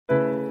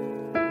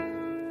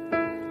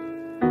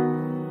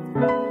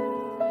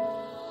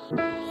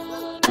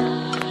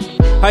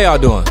How y'all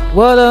doing?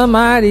 What a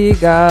mighty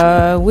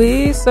God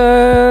we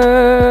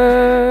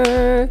serve.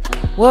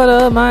 What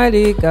a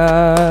mighty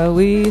God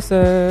we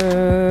serve.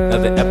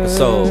 Another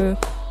episode.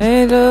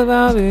 Angels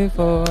bow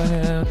before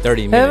him.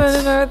 30 Heaven minutes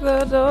and earth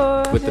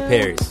adore with the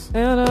him. Perrys.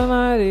 What a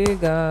mighty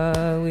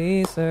God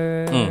we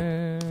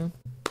serve.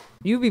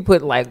 You be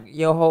putting like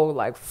your whole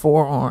like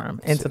forearm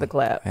into the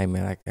clap. Hey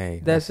man,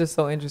 That's just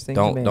so interesting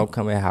to me. Don't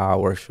come at how I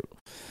worship.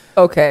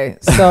 Okay,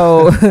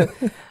 so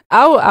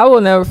I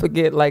will never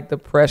forget like the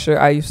pressure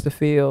I used to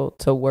feel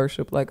to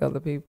worship like other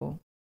people.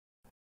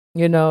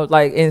 You know,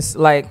 like it's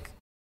like,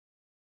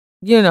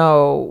 you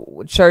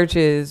know,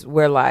 churches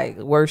where like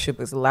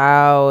worship is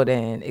loud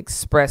and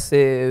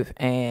expressive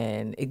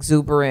and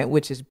exuberant,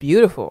 which is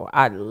beautiful.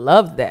 I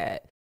love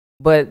that.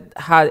 But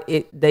how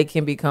they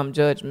can become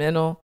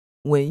judgmental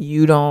when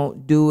you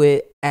don't do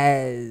it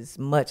as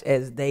much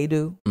as they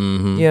do.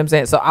 Mm-hmm. You know what I'm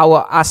saying? So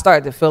I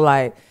started to feel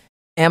like,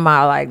 am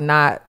I like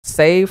not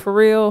saved for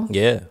real?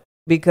 Yeah.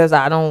 Because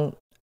I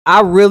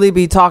really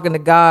be talking to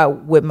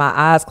God with my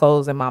eyes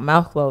closed and my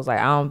mouth closed. Like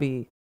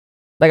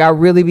I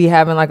really be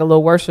having like a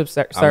little worship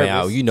service.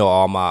 I mean, you know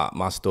all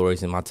my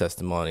stories and my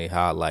testimony,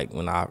 how like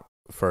when I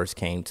first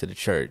came to the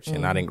church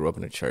and I didn't grow up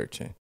in the church,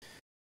 and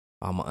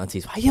all my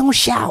aunties, why you don't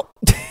shout?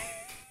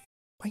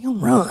 Why you don't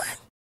run?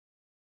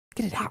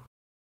 Get it out.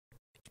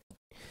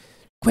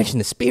 Quenching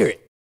the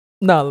spirit.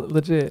 No,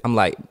 legit. I'm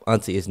like,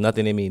 auntie, it's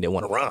nothing in me that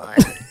want to run.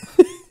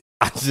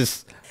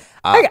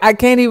 I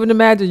can't even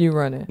imagine you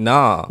running.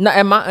 Nah. No,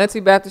 at my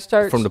auntie Baptist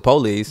church. From the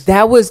police.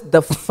 That was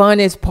the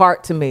funnest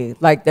part to me.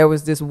 Like there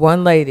was this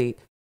one lady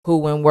who,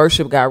 when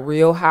worship got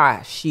real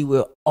high, she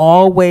would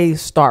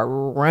always start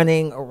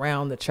running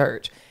around the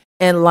church.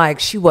 And like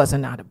she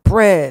wasn't out of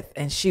breath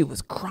and she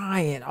was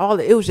crying.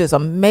 It was just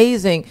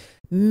amazing.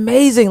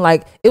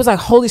 Like it was like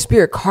Holy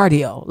Spirit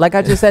cardio. Like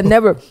I just had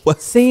never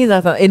seen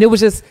nothing. And it was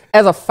just,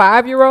 as a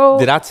 5-year-old,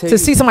 did I tell to you,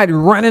 see somebody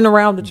running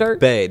around the church.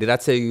 Babe, did I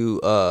tell you,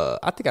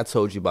 I think I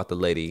told you about the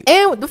lady.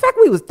 And the fact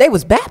they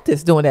was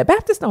Baptists doing that.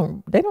 Baptists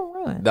don't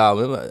run. Nah,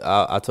 remember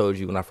I told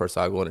you when I first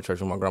started going to church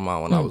with my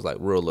grandma when I was like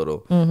real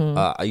little.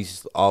 I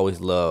used to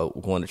always love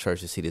going to church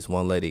to see this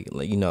one lady,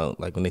 like, you know,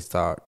 like when they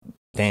start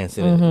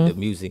dancing and the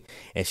music,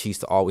 and she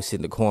used to always sit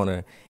in the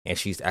corner and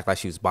she used to act like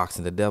she was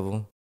boxing the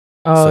devil.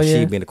 Oh, so yeah.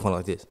 she'd be in the corner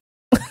like this.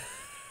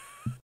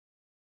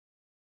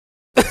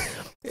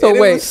 So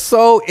wait, it was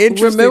so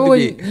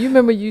interesting.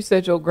 Remember you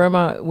said your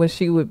grandma, when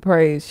she would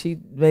pray, she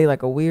made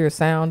like a weird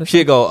sound.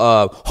 She'd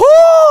go,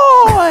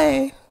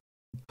 "Hoy,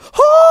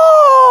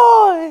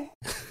 hoy,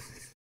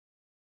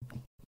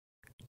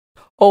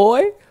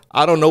 hoy."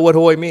 I don't know what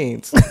hoy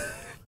means.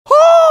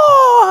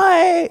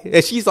 Hoy,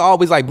 and she's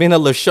always like bend her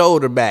little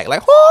shoulder back,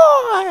 like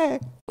hoy.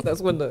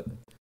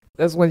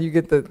 That's when you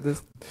get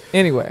this.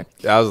 Anyway,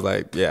 I was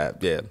like, yeah,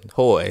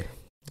 hoy.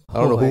 I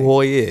don't know who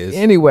hoy is.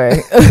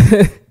 Anyway,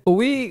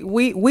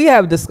 we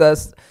have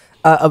discussed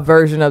a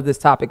version of this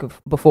topic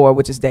before,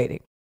 which is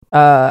dating.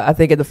 I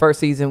think in the first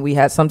season we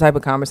had some type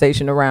of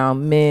conversation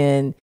around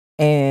men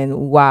and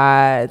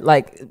why,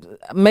 like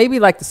maybe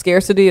like the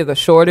scarcity or the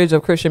shortage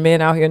of Christian men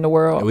out here in the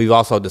world. And we've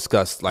also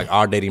discussed like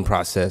our dating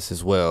process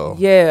as well.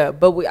 Yeah,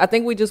 but I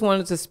think we just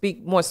wanted to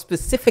speak more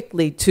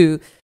specifically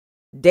to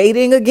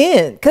dating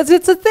again, because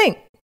it's a thing.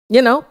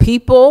 You know,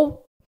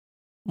 people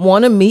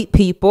want to meet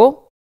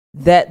people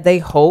that they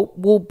hope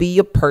will be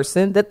a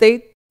person that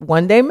they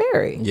one day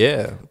marry.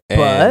 Yeah.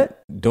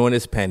 But during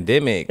this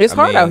pandemic, it's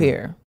hard out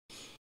here.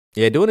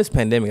 Yeah, during this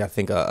pandemic, I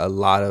think a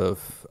lot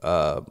of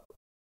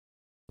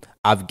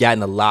I've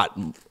gotten a lot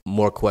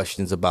more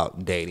questions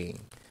about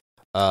dating.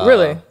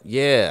 Really?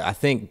 Yeah, I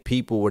think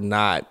people were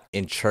not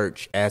in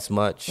church as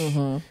much.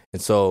 And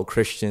so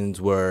Christians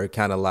were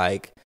kind of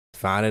like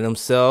finding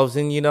themselves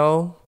in, you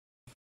know,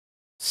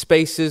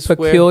 spaces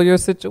peculiar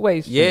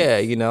situations. Yeah,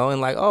 you know,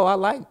 and like, oh, I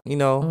like, you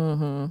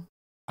know,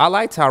 I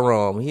like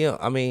Tyrone.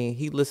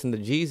 He listened to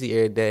Jeezy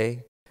every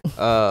day.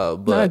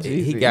 But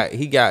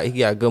he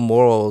got good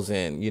morals,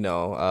 and you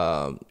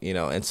know,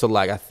 and so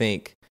like I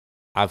think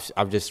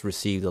I've just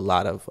received a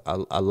lot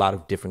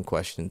of different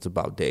questions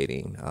about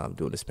dating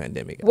during this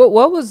pandemic.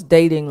 What was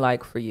dating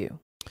like for you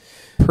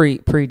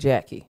pre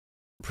Jackie?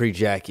 Pre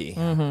Jackie.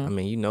 I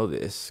mean, you know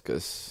this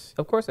because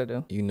of course I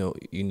do. You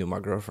knew my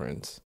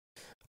girlfriends.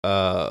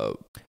 Well,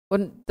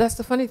 that's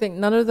the funny thing.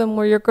 None of them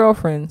were your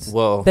girlfriends.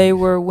 Well, they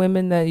were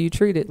women that you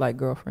treated like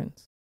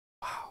girlfriends.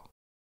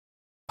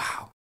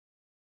 Wow.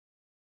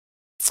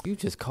 You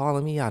just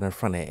calling me out in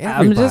front of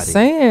everybody. I'm just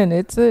saying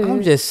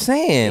I'm just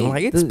saying,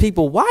 like, it's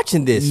people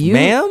watching this,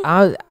 ma'am.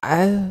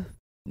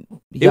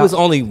 It was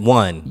only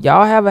one.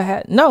 Y'all haven't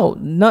had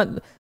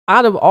none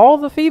out of all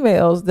the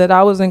females that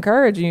I was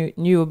encouraging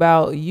you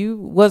about. You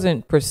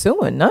wasn't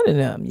pursuing none of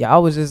them.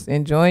 Y'all was just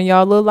enjoying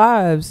y'all little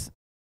lives.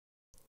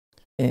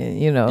 And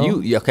you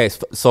know,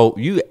 so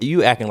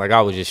you acting like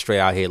I was just straight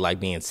out here like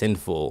being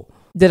sinful.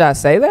 Did I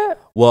say that?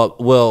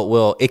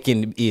 Well, it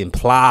can be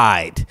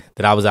implied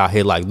that I was out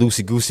here like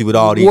loosey goosey with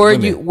all these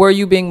women. Were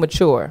you being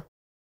mature?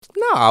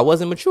 No, I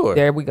wasn't mature.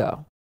 There we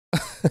go.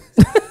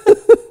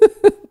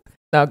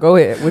 Now go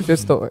ahead with your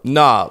story.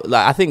 No,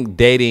 like I think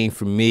dating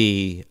for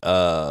me,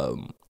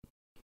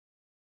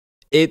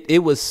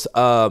 it was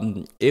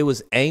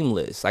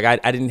aimless. Like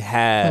I didn't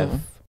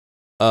have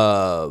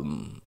I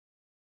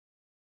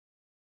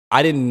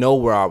didn't know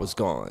where I was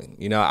going.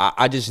 You know,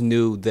 I just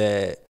knew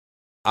that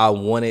I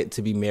wanted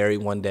to be married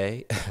one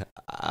day.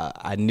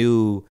 I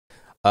knew.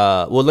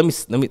 Well, let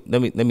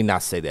me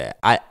not say that.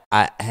 I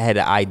had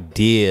an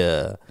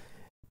idea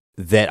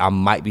that I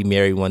might be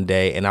married one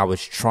day, and I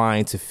was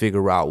trying to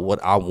figure out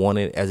what I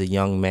wanted as a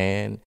young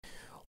man,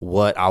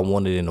 what I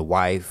wanted in a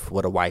wife,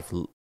 what a wife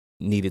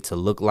needed to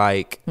look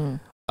like,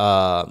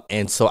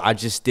 and so I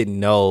just didn't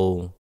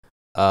know.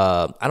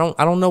 I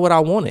don't know what I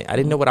wanted. I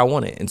didn't know what I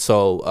wanted, and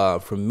so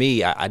for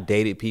me, I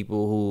dated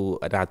people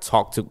and I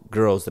talked to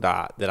girls that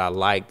I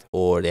liked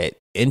or that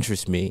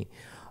interest me,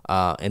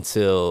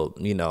 until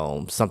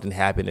something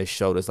happened that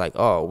showed us like,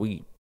 oh,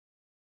 we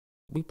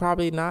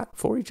probably not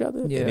for each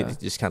other. Yeah. And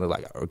it just kind of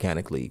like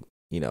organically,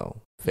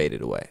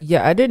 faded away.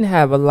 Yeah, I didn't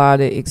have a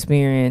lot of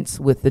experience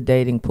with the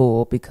dating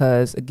pool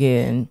because,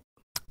 again,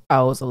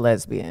 I was a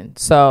lesbian.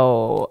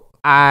 So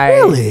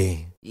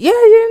Really? Yeah, you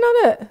didn't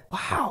know that?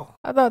 Wow.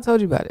 I thought I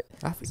told you about it.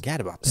 I forgot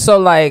about that. So,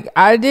 like,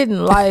 I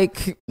didn't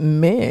like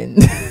men,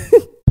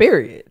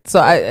 period.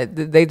 So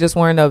they just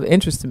weren't of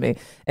interest to me.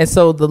 And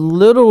so the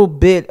little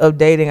bit of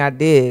dating I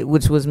did,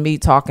 which was me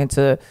talking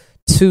to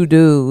two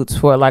dudes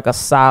for like a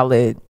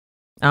solid,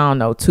 I don't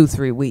know,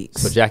 2-3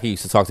 weeks. So Jackie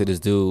used to talk to this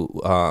dude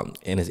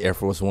in his Air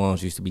Force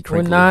Ones, used to be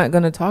crinkly. We're not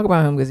going to talk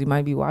about him because he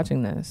might be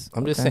watching this.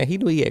 I'm just saying, he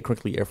knew he had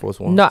crinkly Air Force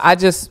Ones. No,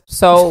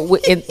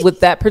 with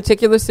that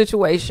particular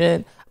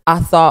situation, I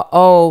thought,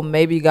 oh,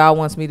 maybe God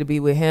wants me to be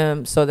with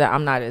him so that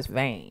I'm not as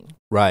vain.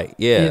 Right,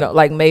 yeah.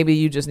 Like maybe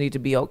you just need to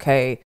be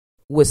okay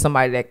with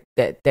somebody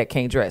that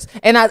can't dress.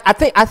 And I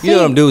think you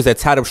know them dudes that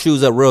tie their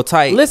shoes up real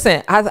tight.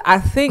 Listen, I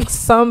think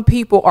some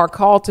people are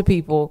called to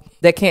people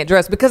that can't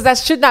dress because that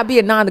should not be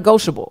a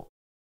non-negotiable.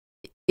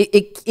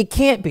 It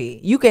can't be.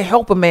 You can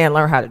help a man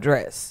learn how to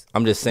dress.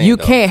 I'm just saying you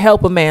can't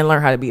help a man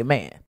learn how to be a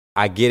man.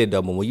 I get it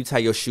though, but when you tie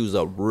your shoes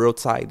up real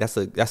tight, that's.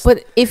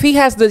 But if he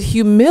has the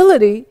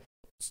humility,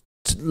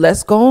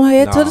 let's go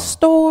ahead to the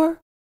store.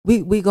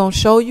 We gonna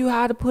show you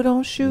how to put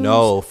on shoes.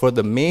 No, for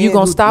the men, you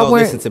gonna stop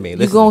wearing. Listen to me.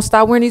 You gonna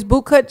stop wearing these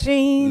bootcut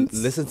jeans.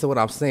 Listen to what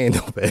I'm saying,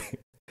 though, babe.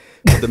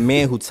 The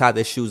men who tie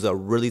their shoes up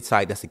really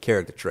tight, that's a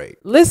character trait.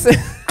 Listen,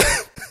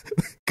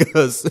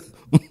 because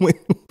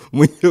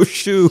when your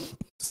shoes,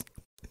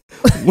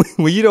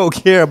 when you don't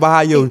care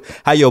about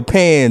how your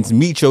pants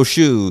meet your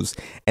shoes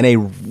and they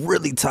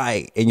really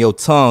tight and your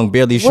tongue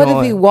barely showing.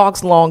 What if he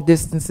walks long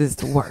distances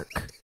to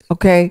work?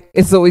 Okay,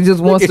 and so he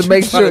just wants to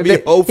make sure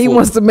that he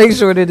wants to make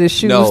sure that his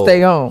shoes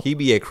stay on. He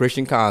be at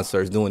Christian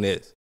concerts doing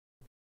this.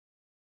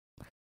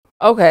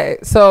 Okay,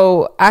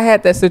 so I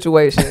had that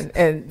situation,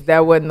 and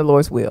that wasn't the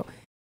Lord's will.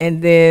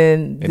 And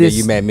then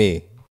you met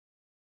me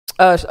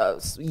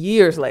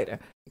years later,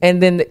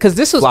 and then because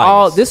this was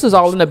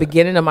all in the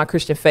beginning of my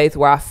Christian faith,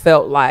 where I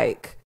felt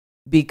like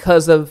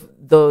because of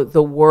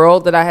the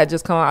world that I had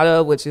just come out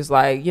of, which is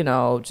like,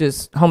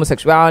 just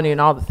homosexuality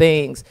and all the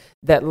things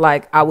that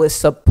like I was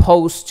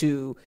supposed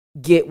to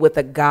get with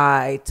a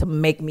guy to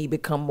make me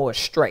become more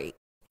straight.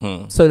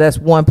 So that's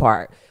one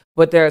part.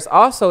 But there's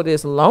also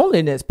this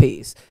loneliness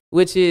piece,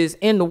 which is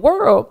in the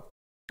world,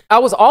 I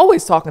was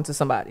always talking to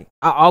somebody.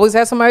 I always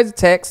had somebody to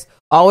text,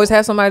 always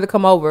had somebody to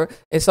come over.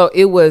 And so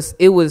it was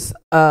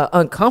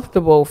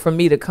uncomfortable for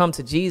me to come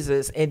to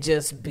Jesus and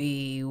just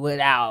be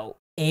without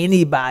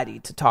anybody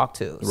to talk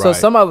to. Right. So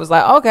somebody was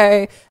like,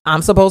 okay,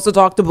 I'm supposed to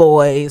talk to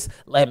boys.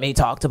 Let me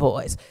talk to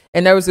boys.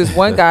 And there was this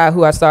one guy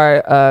who I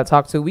started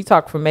talking to. We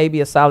talked for maybe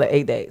a solid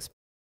 8 days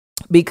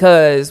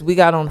because we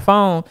got on the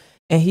phone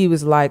and he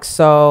was like,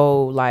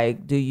 so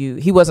like,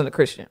 he wasn't a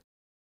Christian.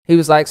 He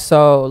was like,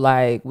 so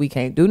like, we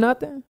can't do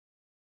nothing?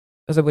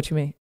 I said, what you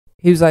mean?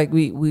 He was like,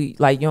 we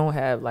like, you don't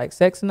have like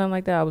sex and nothing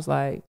like that? I was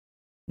like,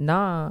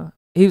 nah.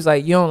 He was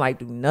like, you don't like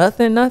do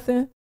nothing?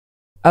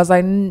 I was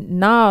like,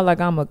 nah, like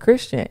I'm a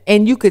Christian.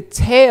 And you could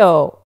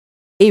tell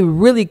it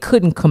really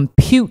couldn't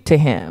compute to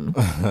him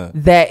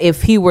that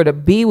if he were to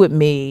be with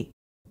me,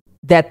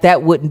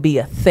 that wouldn't be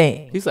a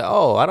thing. He's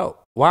like,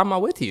 why am I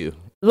with you?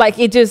 Like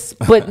it just,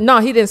 but no,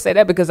 he didn't say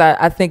that because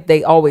I think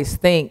they always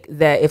think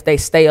that if they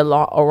stay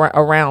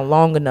around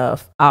long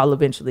enough, I'll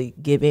eventually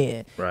give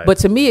in. Right. But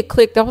to me, it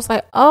clicked. I was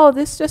like, oh,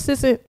 this just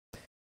isn't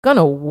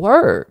gonna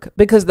work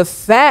because the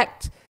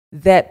fact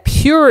that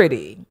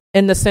purity,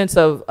 in the sense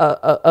of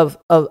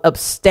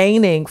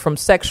abstaining from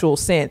sexual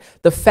sin,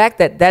 the fact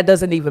that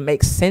doesn't even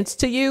make sense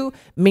to you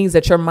means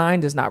that your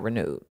mind is not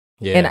renewed.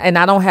 Yeah. And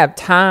I don't have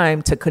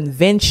time to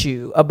convince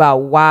you about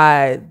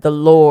why the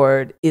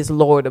Lord is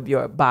Lord of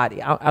your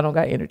body. I don't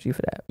got energy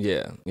for that.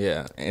 Yeah.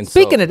 And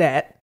speaking of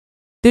that,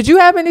 did you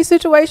have any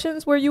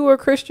situations where you were a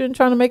Christian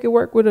trying to make it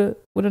work with a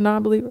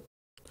non-believer?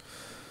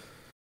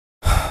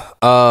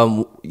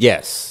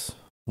 Yes,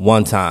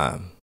 one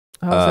time.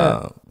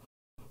 How's that?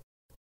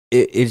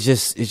 It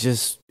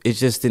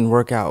just didn't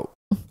work out.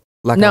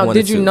 Like now,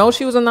 did you know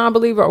she was a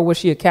non-believer, or was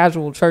she a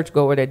casual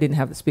churchgoer that didn't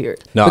have the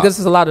Spirit? No, because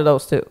there's a lot of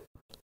those too.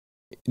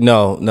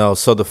 No.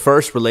 So the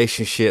first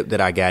relationship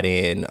that I got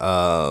in,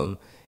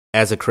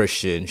 as a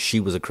Christian, she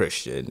was a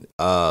Christian.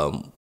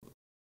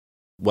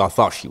 Well, I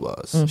thought she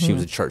was. Mm-hmm. She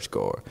was a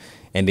churchgoer.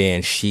 And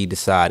then she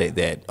decided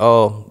that,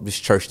 this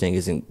church thing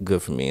isn't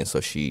good for me. And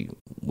so she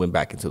went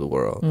back into the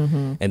world.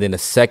 Mm-hmm. And then the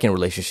second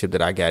relationship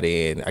that I got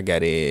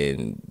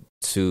into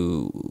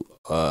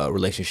a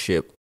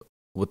relationship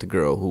with the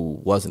girl who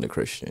wasn't a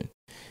Christian.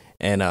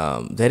 And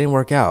that didn't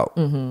work out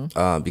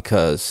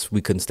because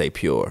we couldn't stay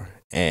pure.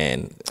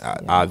 And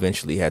I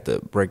eventually had to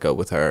break up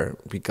with her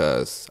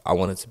because I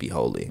wanted to be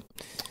holy.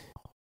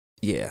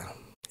 Yeah.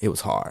 It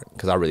was hard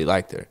because I really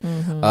liked her.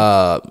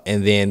 Mm-hmm.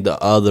 And then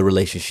the other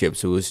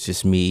relationships, it was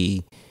just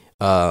me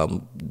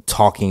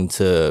talking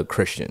to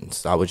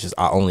Christians. I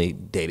only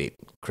dated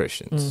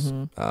Christians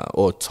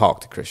or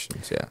talked to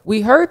Christians. Yeah.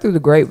 We heard through the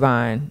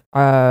grapevine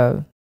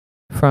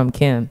from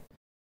Kim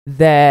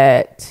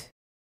that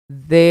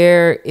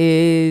there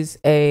is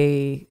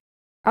I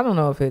don't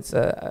know if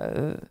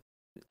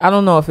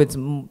it's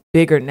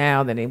bigger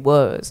now than it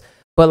was,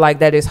 but like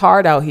that it's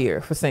hard out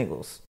here for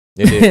singles.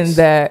 It is. And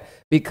that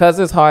because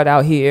it's hard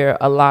out here,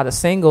 a lot of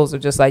singles are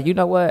just like, you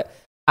know what?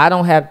 I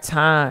don't have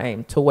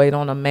time to wait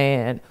on a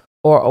man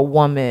or a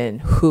woman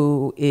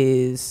who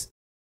is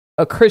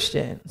a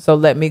Christian. So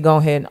let me go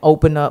ahead and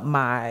open up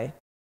my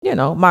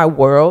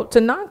world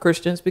to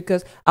non-Christians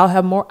because I'll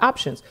have more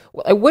options.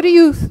 What do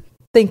you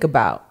think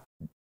about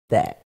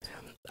that?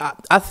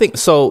 I think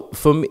so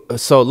for me.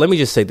 So let me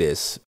just say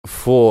this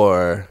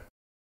for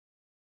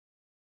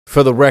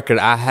the record,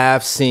 I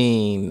have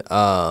seen,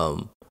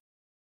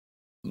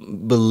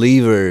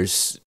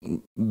 believers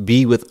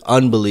be with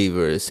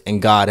unbelievers,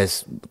 and God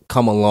has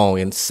come along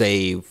and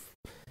saved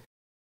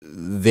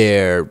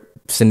their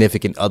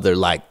significant other,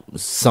 like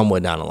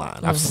somewhere down the line.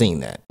 I've seen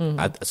that.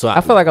 I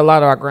feel like a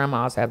lot of our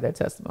grandmas have that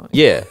testimony.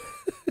 Yeah,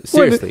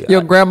 seriously.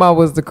 Your grandma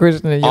was the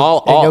Christian, and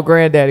your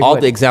granddaddy. All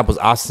the examples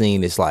I've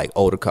seen is like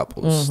older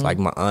couples, like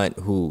my aunt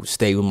who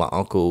stayed with my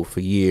uncle for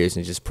years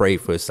and just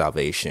prayed for his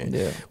salvation.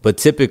 Yeah. But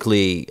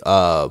typically,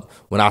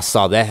 when I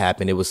saw that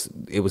happen, it was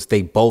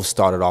they both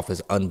started off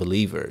as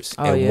unbelievers,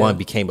 and one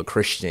became a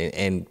Christian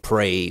and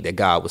prayed that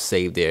God would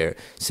save their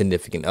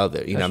significant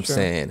other. You know what I'm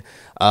saying?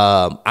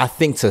 I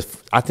think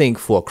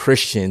for a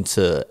Christian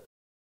to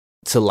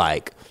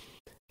like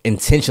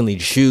intentionally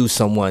choose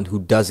someone who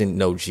doesn't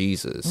know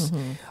Jesus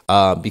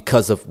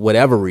because of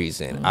whatever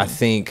reason, I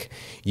think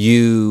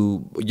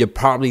you're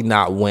probably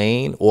not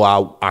weighing,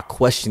 or I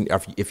question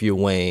if you're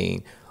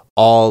weighing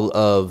all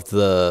of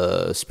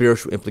the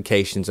spiritual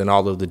implications and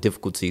all of the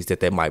difficulties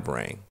that might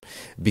bring,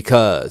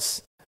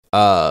 because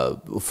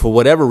for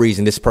whatever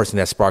reason this person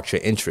has sparked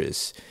your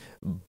interest.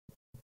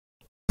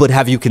 But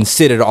have you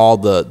considered all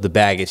the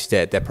baggage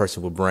that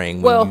person will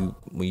bring when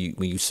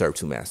you serve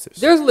two masters?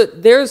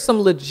 There's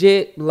some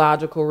legit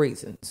logical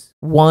reasons.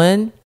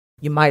 One,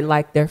 you might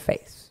like their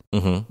face,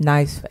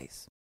 nice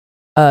face.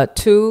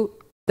 Two,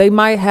 they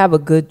might have a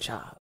good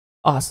job.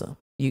 Awesome.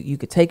 You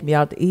could take me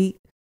out to eat.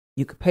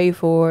 You could pay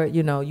for it.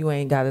 You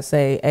ain't got to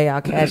say, "Hey,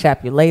 I'll cash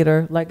app you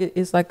later."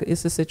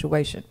 It's a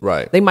situation.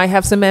 Right. They might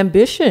have some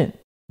ambition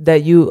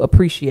that you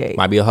appreciate.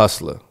 Might be a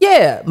hustler.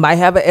 Yeah, might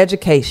have an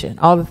education,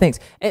 all the things.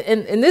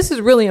 And this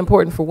is really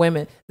important for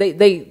women.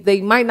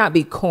 They might not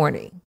be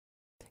corny.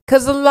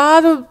 Because a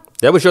lot of...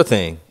 That was your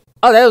thing.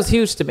 Oh, that was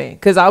huge to me.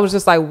 Because I was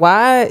just like,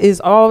 why is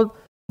all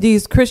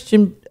these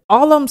Christian...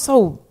 All of them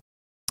so...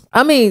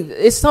 I mean,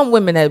 it's some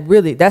women that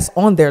really... That's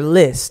on their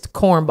list,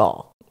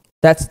 cornball.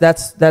 That's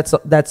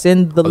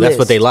in the list. That's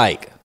what they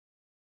like.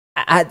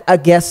 I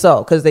guess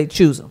so, because they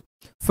choose them.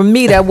 For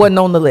me, that wasn't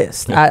on the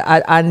list.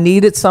 I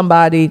needed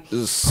somebody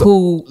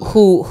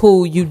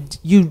who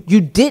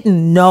you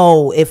didn't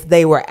know if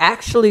they were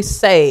actually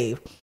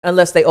saved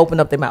unless they opened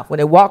up their mouth. When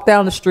they walk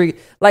down the street,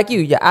 like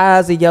your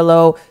eyes are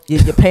yellow,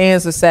 your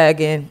pants are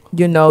sagging,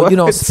 you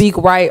don't speak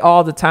right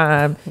all the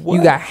time. What?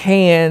 You got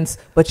hands,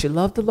 but you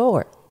love the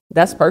Lord.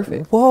 That's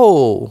perfect.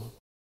 Whoa.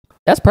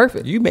 That's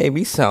perfect. You made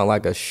me sound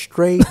like a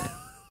straight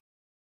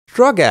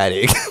drug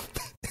addict.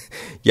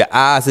 Your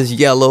eyes is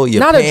yellow,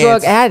 your Not pants. A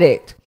drug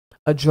addict.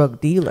 A drug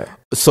dealer.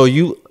 So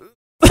you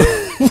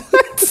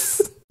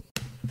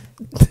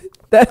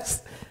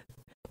That's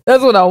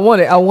what I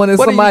wanted. I wanted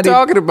what somebody. What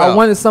are you talking about? I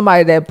wanted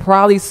somebody that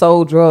probably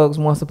sold drugs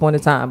once upon a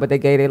time, but they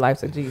gave their life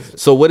to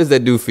Jesus. So what does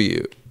that do for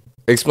you?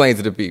 Explain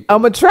to the people.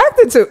 I'm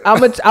attracted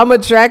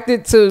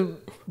to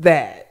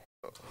that.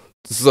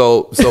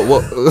 So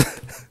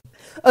what?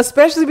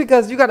 Especially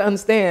because you got to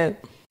understand,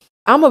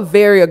 I'm a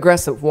very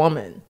aggressive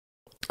woman.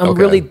 I'm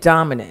really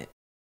dominant.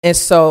 And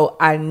so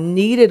I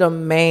needed a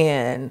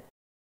man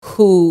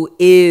who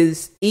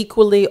is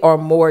equally or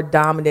more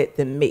dominant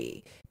than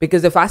me.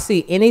 Because if I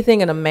see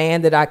anything in a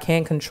man that I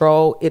can't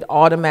control, it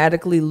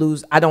automatically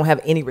I don't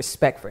have any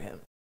respect for him.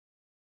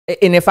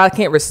 And if I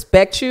can't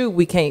respect you,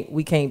 we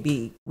can't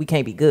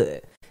be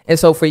good. And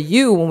so for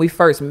you, when we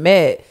first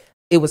met,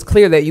 it was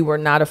clear that you were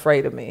not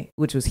afraid of me,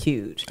 which was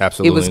huge.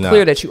 Absolutely. It was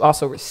clear that you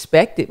also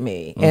respected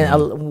me and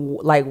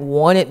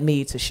wanted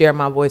me to share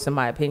my voice and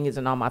my opinions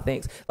and all my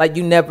things. Like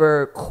you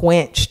never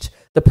quenched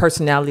the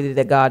personality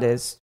that God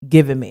has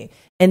given me.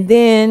 And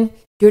then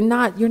you're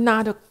not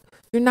a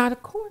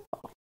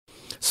cornball.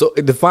 So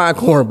define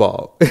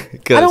cornball.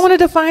 I don't want to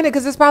define it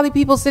because there's probably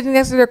people sitting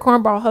next to their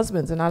cornball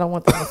husbands, and I don't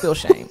want them to feel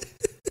shame.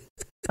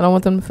 I don't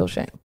want them to feel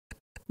shame.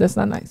 That's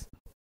not nice.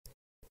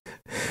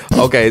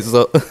 Okay,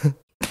 so I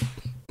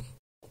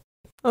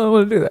don't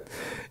want to do that.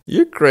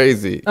 You're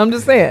crazy. I'm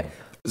just saying.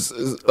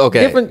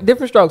 Okay.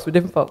 Different strokes for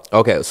different folks.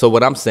 Okay, so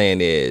what I'm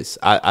saying is,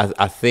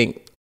 I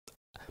think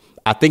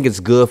it's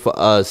good for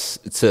us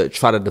to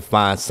try to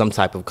define some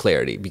type of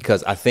clarity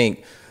because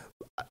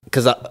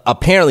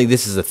apparently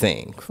this is a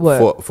thing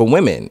for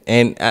women,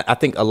 and I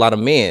think a lot of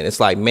men. It's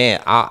like,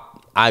 man,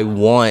 I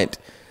want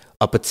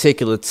a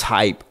particular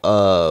type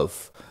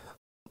of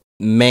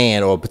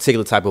man or a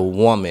particular type of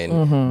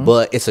woman,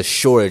 but it's a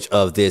shortage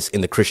of this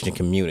in the Christian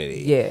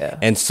community. Yeah.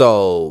 And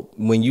so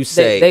when you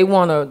say they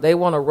want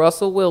a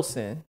Russell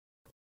Wilson,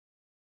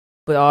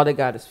 but all they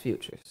got is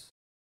Futures.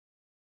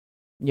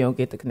 You don't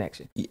get the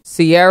connection.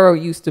 Sierra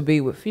used to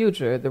be with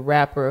Future, the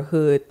rapper,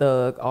 hood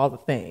thug, all the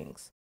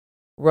things.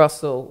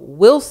 Russell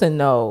Wilson,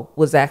 though,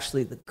 was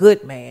actually the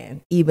good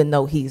man, even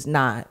though he's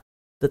not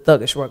the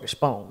thuggish, ruggish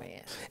bone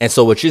man. And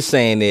so what you're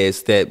saying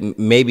is that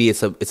maybe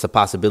it's a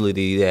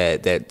possibility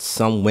that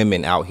some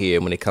women out here,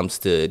 when it comes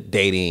to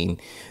dating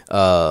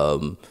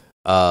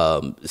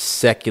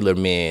secular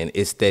men,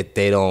 is that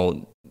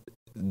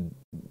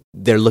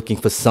they're looking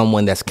for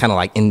someone that's kind of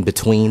like in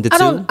between the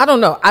two. I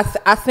don't know.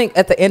 I think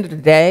at the end of the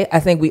day, I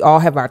think we all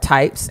have our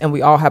types and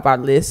we all have our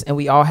lists and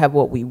we all have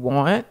what we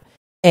want.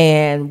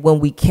 And when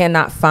we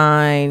cannot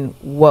find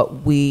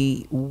what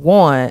we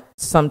want,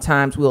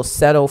 sometimes we'll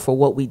settle for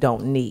what we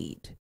don't need.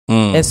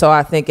 And so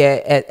I think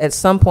at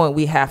some point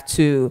we have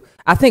to,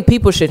 I think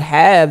people should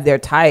have their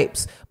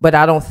types, but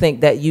I don't think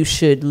that you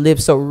should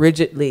live so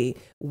rigidly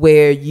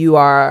where you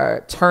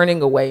are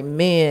turning away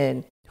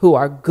men who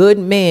are good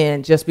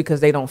men just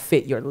because they don't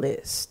fit your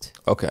list.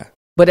 Okay.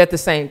 But at the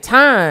same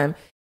time,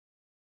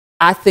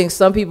 I think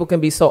some people can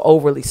be so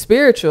overly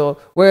spiritual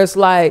where it's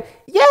like,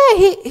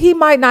 yeah, he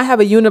might not have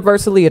a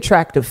universally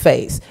attractive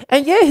face.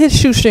 And yeah, his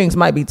shoestrings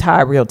might be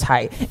tied real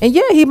tight. And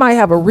yeah, he might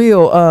have a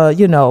real,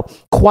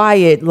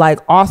 quiet, like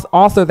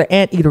Arthur the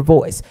Anteater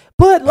voice.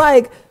 But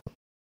like,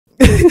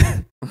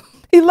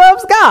 he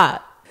loves God.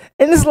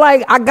 And it's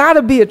like, I got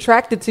to be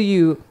attracted to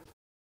you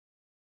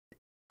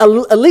at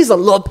least a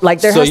little,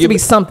 like there has to be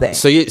something.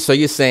 So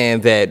you're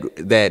saying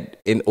that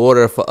in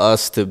order for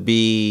us to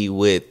be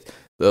with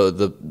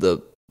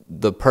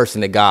the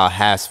person that God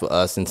has for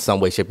us in some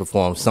way, shape, or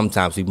form,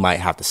 sometimes we might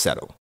have to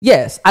settle.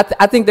 Yes, I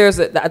think there's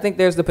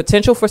the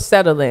potential for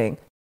settling,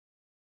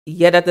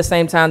 yet at the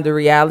same time, the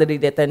reality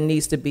that there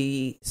needs to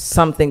be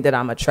something that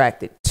I'm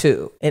attracted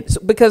to. And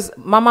so, because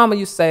my mama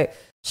used to say,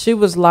 she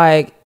was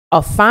like,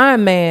 a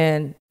fine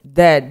man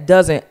that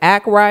doesn't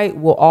act right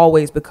will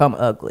always become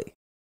ugly.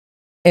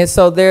 And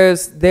so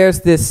there's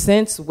this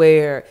sense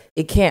where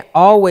it can't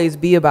always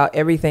be about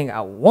everything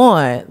I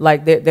want,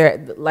 like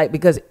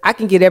because I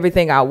can get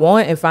everything I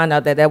want and find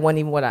out that wasn't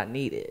even what I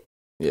needed.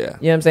 Yeah,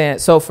 you know what I'm saying.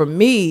 So for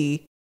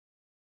me,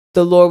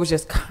 the Lord was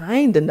just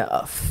kind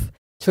enough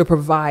to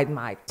provide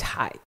my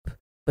type.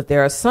 But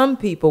there are some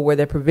people where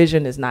their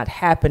provision is not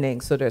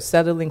happening, so they're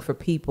settling for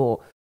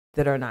people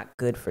that are not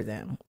good for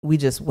them. We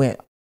just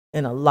went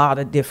in a lot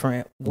of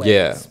different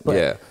ways.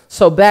 Yeah.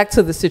 So back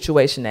to the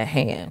situation at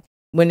hand.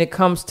 When it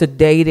comes to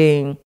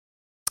dating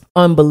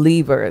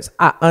unbelievers,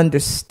 I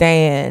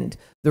understand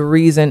the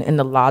reason and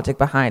the logic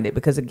behind it,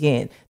 because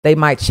again, they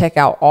might check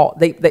out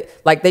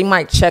they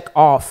might check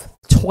off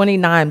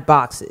 29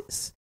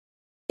 boxes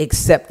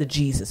except the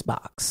Jesus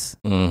box.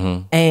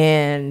 Mm-hmm.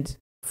 And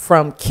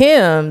from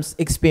Kim's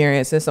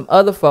experience and some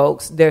other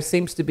folks, there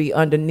seems to be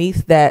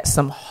underneath that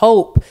some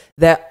hope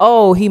that,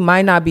 he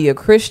might not be a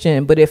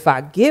Christian, but if I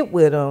get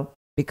with him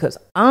because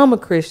I'm a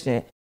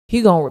Christian,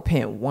 he gonna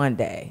repent one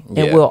day,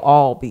 and we'll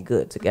all be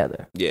good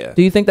together. Yeah.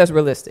 Do you think that's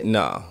realistic?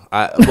 No.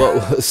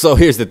 So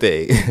here's the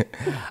thing.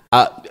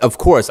 Of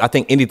course, I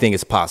think anything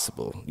is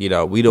possible. We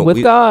don't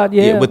with God,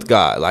 yeah, with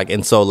God. Like,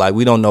 and so like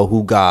we don't know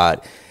who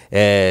God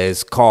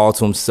has called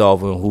to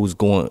Himself and who He's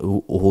going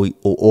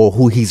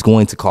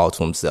to call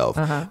to Himself.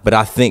 Uh-huh. But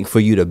I think for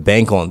you to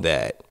bank on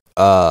that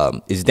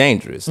is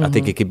dangerous. Mm-hmm. I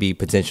think it could be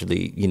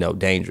potentially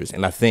dangerous,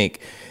 and I think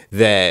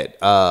that.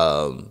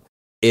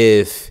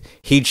 If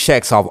he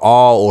checks off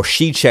all or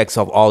she checks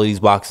off all these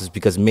boxes,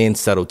 because men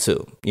settle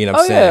too. You know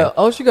what I'm saying?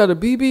 Yeah. She got a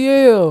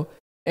BBL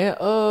and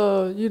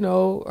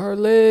her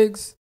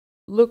legs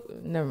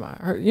look, never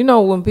mind.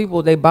 When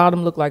people, they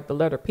bottom look like the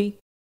letter P?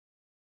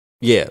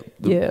 Yeah.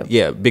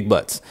 Big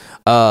butts.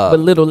 But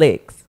little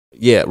legs.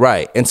 Yeah,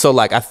 right. And so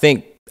like I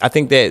think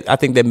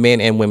that men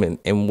and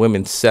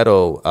women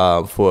settle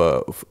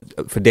for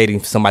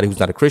dating somebody who's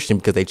not a Christian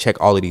because they check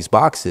all of these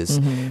boxes.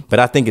 Mm-hmm. But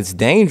I think it's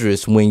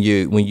dangerous when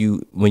you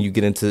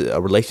get into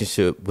a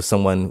relationship with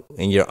someone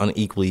and you're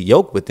unequally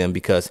yoked with them,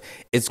 because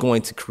it's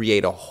going to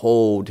create a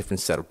whole different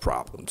set of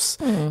problems.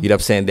 Mm-hmm. You know what I'm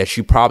saying? That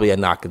you probably are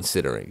not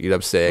considering. You know what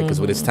I'm saying? Because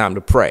when it's time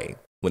to pray,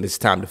 when it's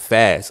time to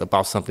fast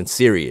about something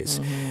serious.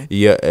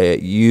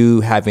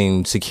 You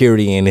having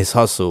security in his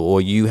hustle, or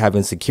you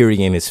having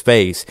security in his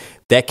face,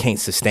 that can't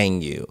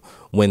sustain you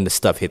when the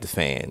stuff hit the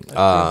fan.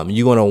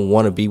 You're going to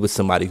want to be with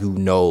somebody who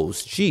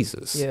knows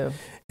Jesus. Yeah.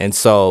 And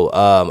so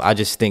I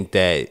just think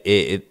that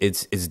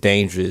it's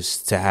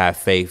dangerous to have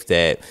faith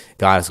that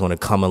God is going to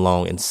come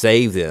along and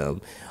save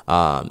them.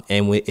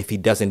 If he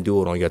doesn't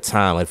do it on your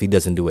time, or if he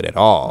doesn't do it at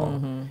all,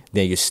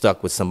 then you're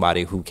stuck with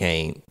somebody who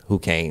can't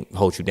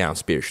hold you down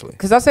spiritually.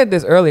 Because I said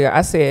this earlier.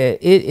 I said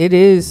it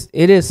is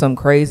some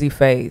crazy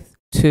faith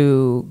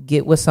to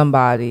get with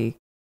somebody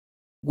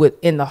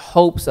in the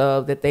hopes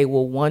of that they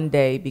will one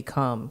day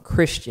become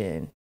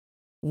Christian,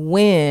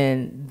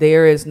 when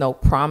there is no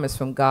promise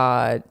from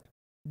God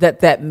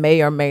that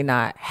may or may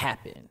not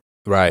happen.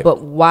 Right.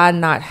 But why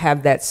not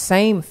have that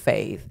same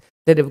faith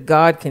that if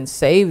God can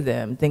save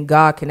them, then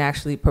God can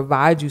actually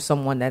provide you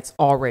someone that's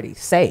already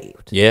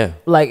saved? Yeah.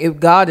 Like, if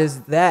God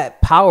is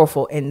that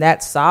powerful and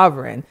that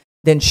sovereign,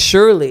 then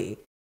surely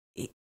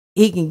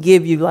he can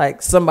give you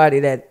like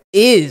somebody that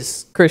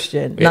is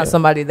Christian, not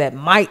somebody that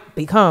might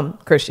become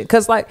Christian.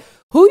 Because like,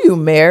 who you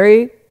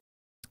marry,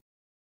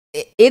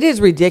 it is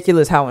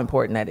ridiculous how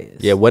important that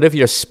is. Yeah. What if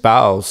your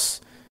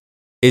spouse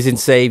isn't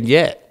saved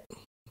yet?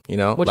 You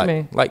know, what like, you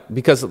mean? Like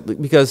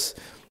because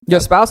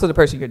your spouse or the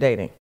person you're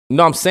dating.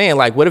 No, I'm saying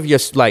like, what if you're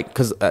like,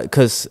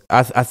 because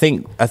I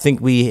think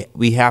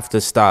we have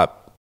to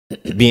stop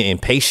being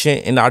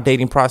impatient in our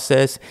dating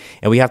process,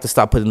 and we have to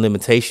stop putting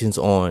limitations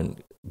on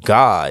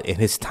God and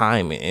his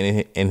time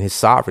and his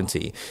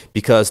sovereignty,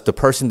 because the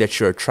person that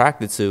you're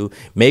attracted to,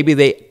 maybe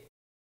they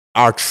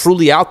are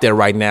truly out there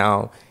right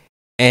now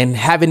and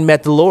haven't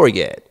met the Lord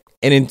yet.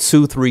 And in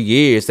 2-3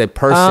 years, that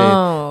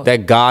person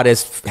that God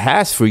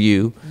has for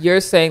you. You're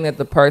saying that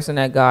the person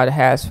that God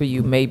has for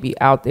you may be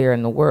out there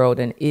in the world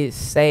and is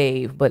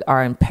saved, but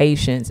our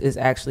impatience is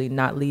actually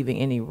not leaving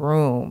any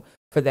room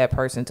for that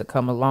person to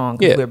come along,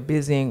 because we're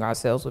busying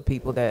ourselves with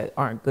people that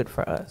aren't good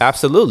for us.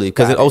 Absolutely.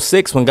 Because in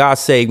 2006, when God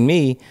saved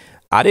me,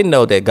 I didn't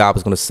know that God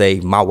was going to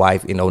save my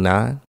wife in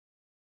 2009.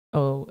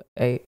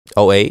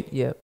 2008.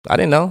 Yep. I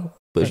didn't know.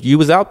 But you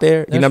was out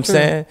there, you know what I'm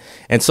saying?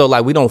 And so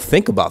like, we don't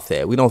think about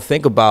that. We don't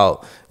think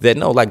about that.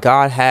 No, like,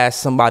 God has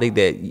somebody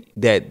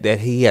that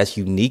he has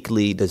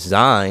uniquely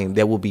designed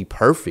that will be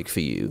perfect for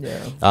you.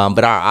 Yeah.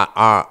 But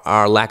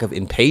our lack of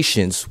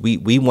impatience,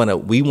 we want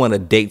to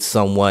date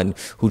someone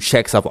who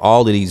checks off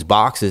all of these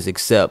boxes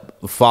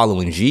except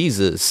following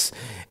Jesus.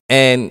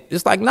 And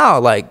it's like, no,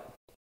 like,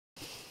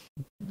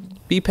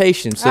 be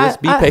patient, sis.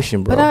 Be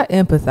patient, bro. But I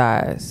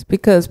empathize,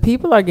 because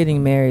people are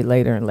getting married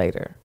later and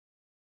later.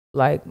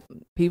 Like,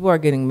 people are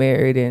getting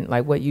married, and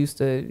like what used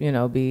to,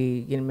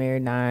 be getting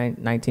married 9,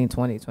 19,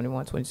 20,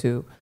 21,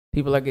 22.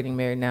 People are getting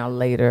married now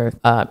later.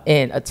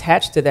 And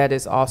attached to that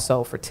is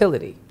also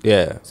fertility.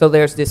 Yeah. So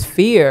there's this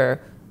fear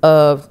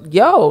of,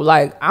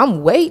 like,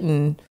 I'm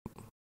waiting,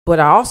 but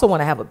I also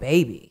want to have a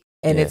baby.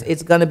 And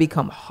it's going to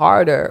become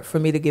harder for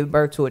me to give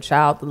birth to a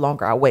child the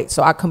longer I wait.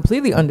 So I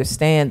completely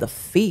understand the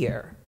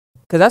fear,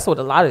 because that's what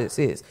a lot of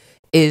this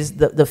is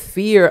the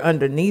fear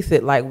underneath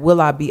it. Like, will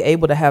I be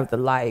able to have the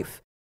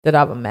life that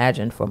I've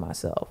imagined for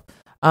myself?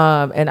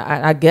 And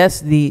I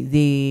guess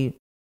the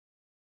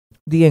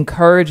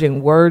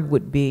encouraging word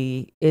would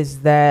be is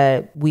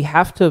that we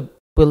have to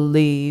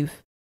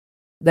believe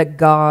that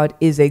God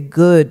is a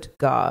good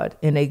God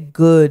and a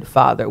good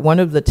Father.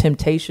 One of the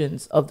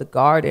temptations of the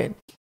garden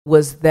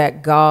was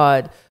that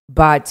God,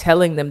 by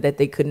telling them that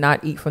they could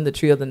not eat from the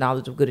tree of the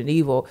knowledge of good and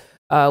evil,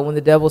 when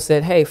the devil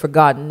said, hey, for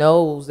God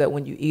knows that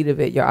when you eat of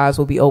it, your eyes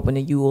will be open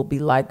and you will be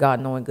like God,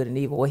 knowing good and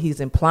evil. What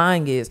he's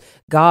implying is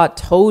God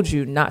told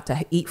you not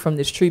to eat from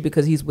this tree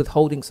because he's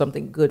withholding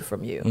something good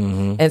from you.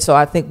 Mm-hmm. And so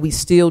I think we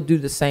still do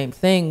the same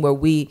thing, where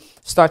we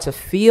start to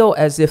feel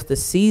as if the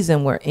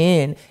season we're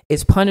in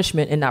is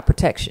punishment and not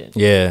protection.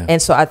 Yeah. And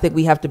so I think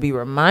we have to be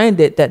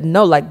reminded that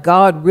no, like,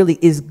 God really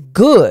is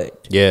good.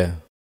 Yeah.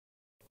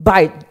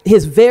 By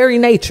his very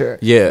nature,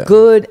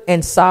 good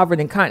and sovereign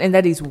and kind, and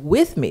that he's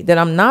with me, that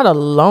I'm not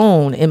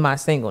alone in my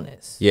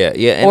singleness,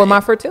 or my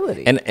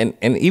fertility. And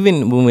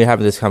even when we're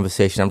having this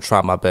conversation, I'm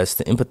trying my best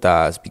to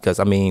empathize, because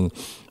I mean,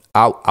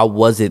 I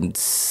wasn't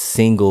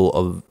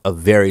single a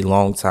very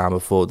long time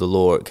before the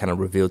Lord kind of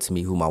revealed to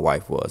me who my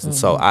wife was, and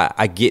so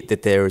I get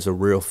that there is a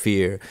real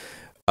fear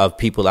of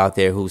people out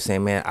there who say,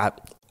 man,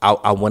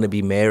 I want to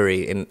be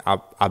married, and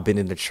I've been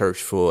in the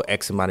church for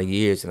X amount of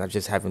years, and I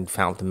just haven't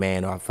found the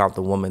man, or I found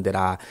the woman that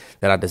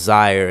I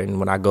desire. And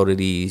when I go to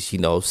these,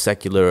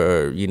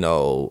 secular,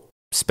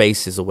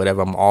 spaces or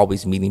whatever, I'm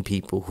always meeting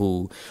people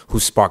who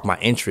spark my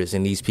interest,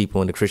 and these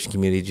people in the Christian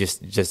community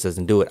just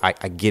doesn't do it.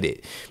 I get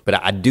it, but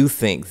I do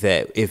think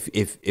that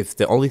if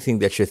the only thing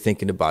that you're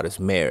thinking about is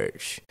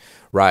marriage,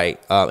 right,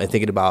 and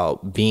thinking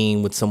about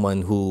being with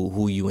someone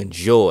who you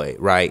enjoy,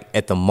 right,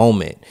 at the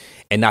moment,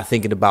 and not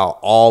thinking about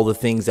all the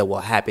things that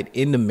will happen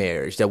in the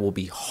marriage that will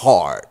be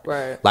hard.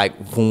 Right. Like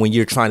when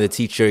you're trying to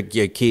teach your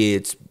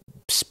kids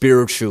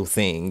spiritual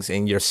things,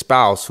 and your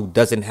spouse who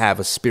doesn't have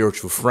a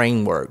spiritual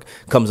framework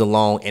comes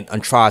along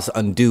and tries to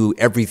undo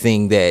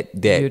everything that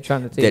you're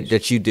trying to teach.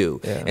 that you do.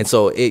 Yeah. And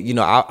so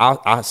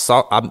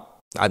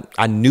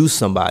I knew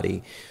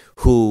somebody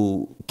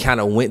who kind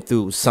of went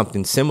through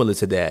something similar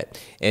to that,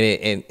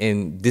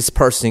 and this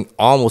person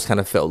almost kind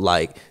of felt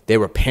like they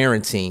were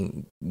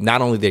parenting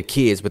not only their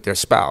kids but their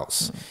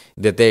spouse,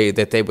 that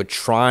they were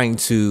trying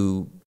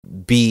to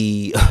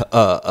be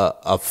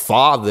a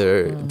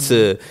father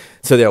to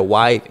their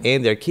wife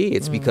and their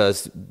kids,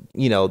 because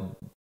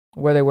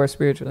where they were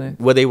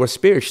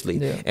spiritually,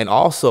 yeah. And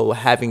also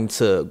having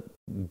to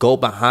go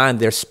behind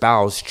their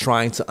spouse,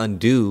 trying to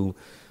undo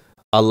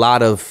a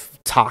lot of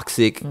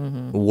toxic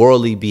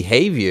worldly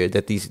behavior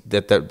that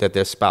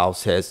their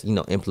spouse has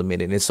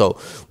implemented. And so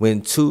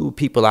when two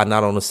people are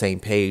not on the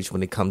same page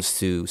when it comes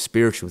to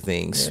spiritual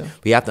things,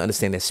 we have to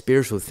understand that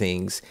spiritual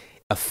things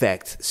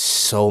affect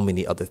so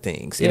many other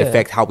things. It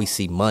affects how we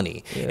see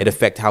money. It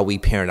affects how we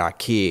parent our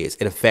kids.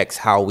 It affects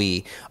how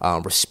we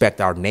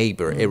respect our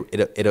neighbor.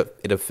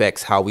 It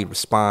affects how we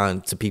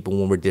respond to people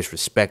when we're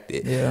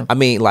disrespected. I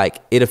mean, like,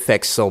 it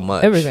affects so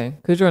much. Everything,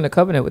 because you're in a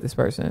covenant with this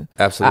person.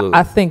 Absolutely.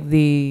 I think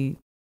the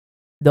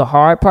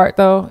hard part,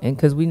 though, and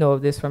because we know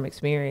of this from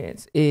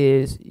experience,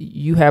 is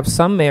you have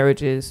some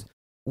marriages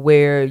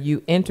where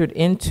you entered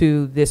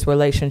into this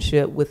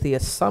relationship with the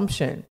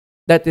assumption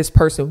that this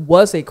person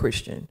was a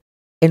Christian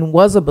and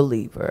was a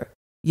believer,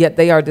 yet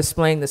they are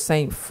displaying the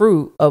same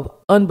fruit of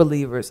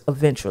unbelievers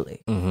eventually,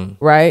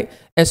 right?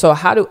 And so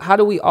how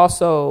do we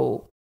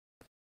also,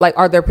 like,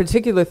 are there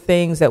particular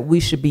things that we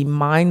should be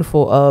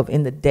mindful of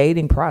in the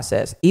dating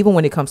process, even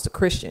when it comes to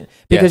Christian?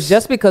 Because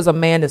just because a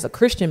man is a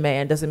Christian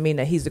man doesn't mean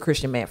that he's the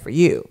Christian man for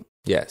you.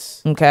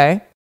 Yes.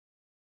 Okay?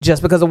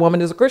 Just because a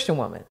woman is a Christian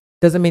woman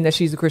doesn't mean that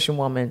she's a Christian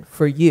woman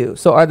for you.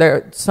 So are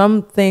there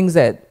some things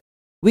that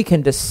we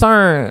can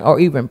discern or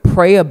even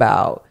pray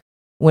about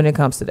when it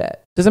comes to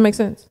that? Does that make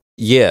sense?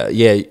 Yeah.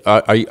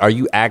 Are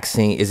you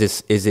asking, is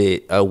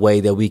it a way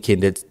that we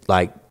can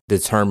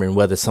determine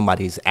whether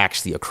somebody is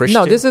actually a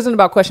Christian? No, this isn't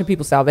about questioning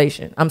people's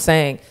salvation. I'm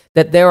saying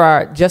that there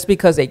are, just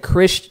because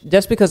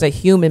a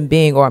human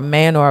being or a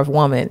man or a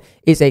woman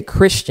is a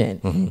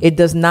Christian, it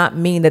does not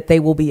mean that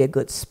they will be a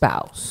good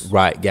spouse.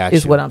 Right, gotcha.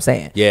 Is what I'm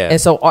saying. Yeah. And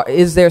so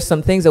is there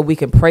some things that we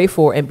can pray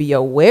for and be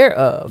aware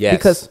of? Yes.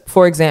 Because,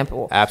 for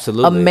example,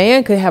 absolutely, a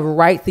man could have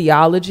right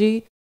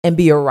theology and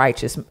be a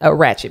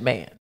ratchet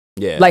man.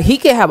 Yeah. Like, he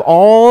can have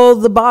all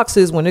the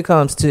boxes when it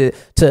comes to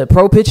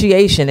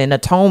propitiation and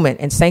atonement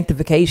and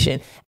sanctification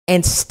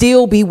and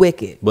still be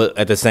wicked. But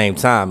at the same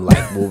time, like,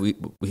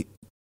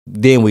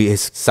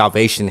 his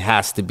salvation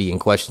has to be in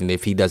question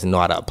if he doesn't know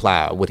how to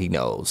apply what he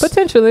knows.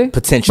 Potentially.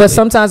 But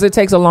sometimes it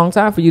takes a long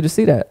time for you to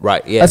see that.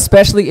 Right, yeah.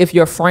 Especially if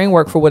your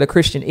framework for what a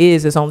Christian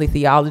is only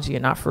theology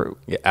and not fruit.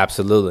 Yeah,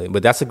 absolutely.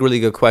 But that's a really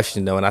good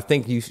question, though. And I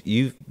think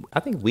I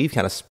think we've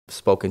kind of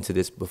spoken to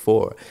this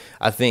before.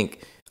 I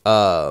think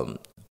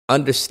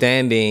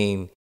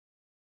understanding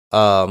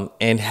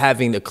and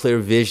having a clear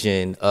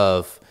vision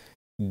of,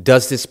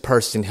 does this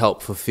person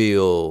help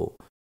fulfill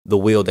the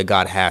will that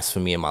God has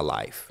for me in my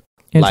life?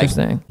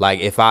 Interesting. Like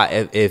if I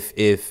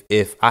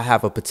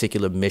have a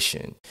particular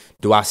mission,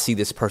 do I see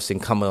this person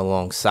coming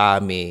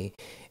alongside me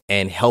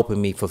and helping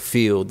me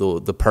fulfill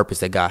the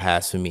purpose that God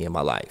has for me in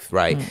my life,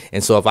 right?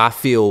 And so if I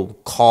feel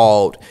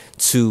called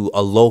to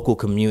a local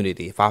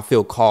community, if I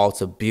feel called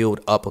to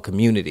build up a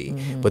community,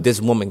 but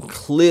this woman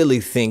clearly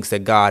thinks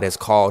that God has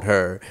called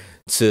her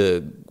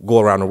to go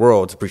around the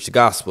world to preach the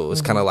gospel,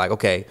 it's kind of like,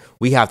 okay,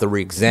 we have to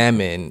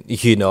reexamine,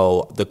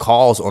 the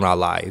calls on our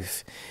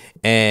life.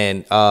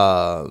 And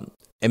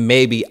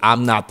maybe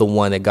I'm not the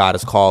one that God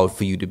has called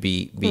for you to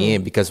be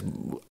in, because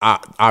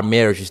our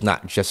marriage is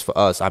not just for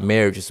us. Our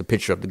marriage is a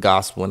picture of the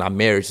gospel, and our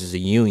marriage is a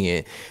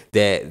union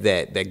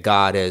that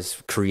God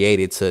has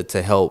created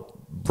to help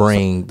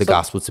bring the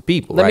gospel to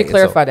people. Let me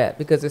clarify that,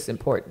 because it's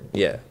important.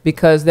 Yeah.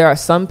 Because there are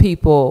some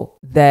people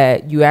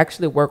that you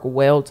actually work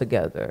well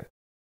together,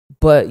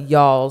 but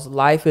y'all's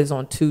life is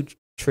on two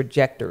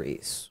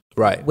trajectories.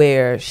 Right.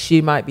 Where she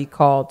might be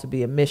called to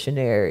be a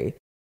missionary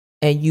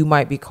and you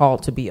might be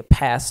called to be a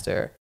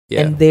pastor,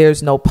 and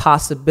there's no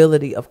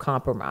possibility of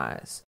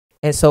compromise.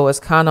 And so it's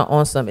kind of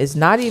on some, it's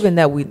not even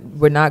that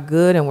we're not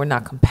good and we're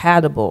not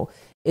compatible,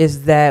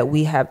 is that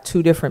we have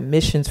two different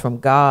missions from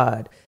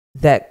God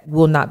that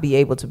will not be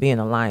able to be in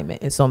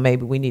alignment. And so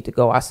maybe we need to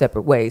go our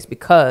separate ways,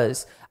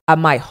 because I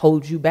might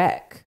hold you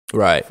back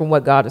from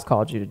what God has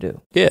called you to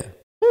do. Yeah.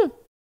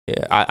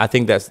 Yeah, I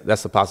think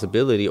that's a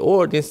possibility.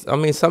 Or this, I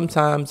mean,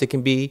 sometimes it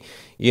can be,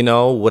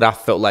 what I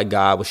felt like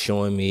God was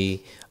showing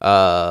me.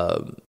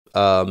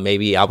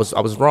 Maybe I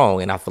was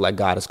wrong, and I feel like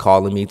God is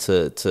calling me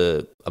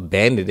to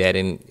abandon that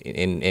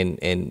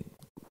and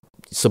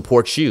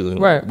support you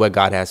and what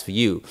God has for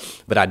you.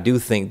 But I do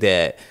think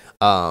that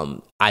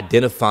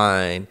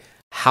identifying,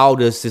 how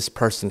does this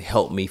person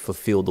help me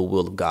fulfill the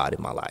will of God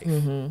in my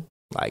life?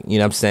 Like, you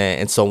know what I'm saying?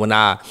 And so when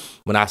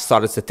I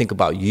started to think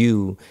about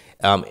you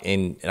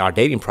in our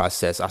dating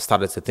process, I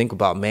started to think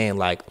about, man,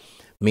 like,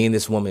 me and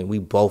this woman, we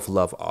both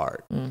love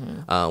art.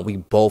 We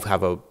both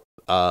have a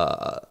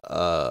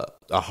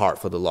heart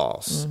for the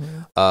lost.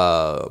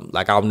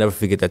 Like I'll never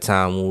forget that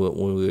time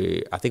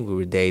when I think we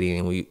were dating,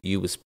 and you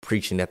was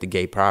preaching at the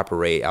gay pride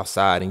parade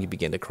outside, and you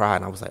began to cry,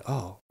 and I was like,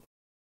 oh,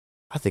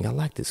 I think I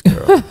like this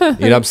girl. You know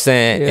what I'm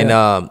saying?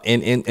 Yeah.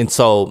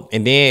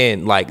 And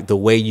then like the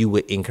way you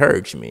would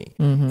encourage me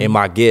in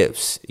my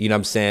gifts, you know what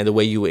I'm saying? The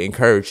way you would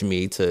encourage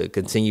me to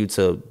continue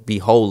to be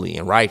holy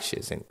and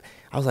righteous. And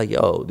I was like,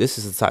 yo, this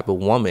is the type of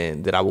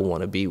woman that I would want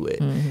to be with.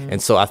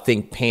 And so I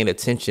think paying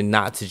attention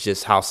not to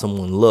just how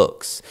someone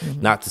looks,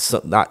 not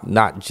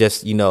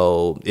just, you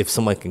know, if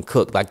someone can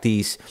cook, like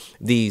these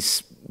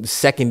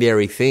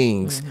secondary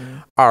things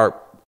are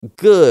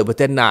good, but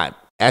they're not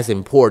as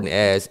important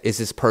as, is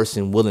this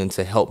person willing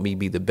to help me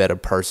be the better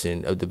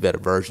person, of the better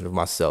version of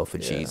myself for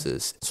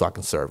Jesus, so I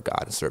can serve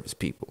God and serve his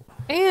people.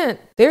 And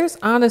there's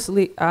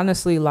honestly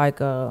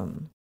like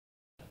I'm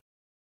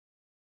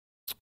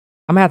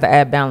gonna have to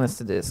add balance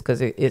to this,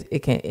 because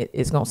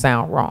it's gonna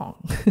sound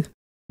wrong.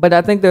 But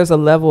I think there's a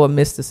level of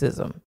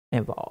mysticism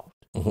involved.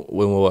 In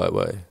what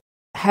way?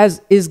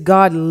 Is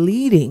God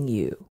leading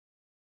you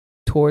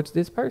towards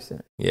this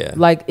person? Yeah.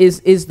 Like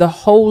is the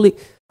holy,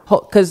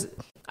 because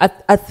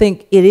I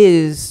think it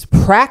is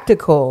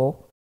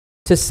practical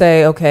to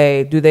say,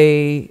 okay, do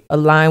they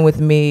align with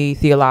me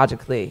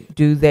theologically?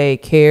 Do they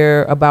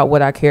care about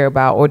what I care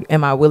about? Or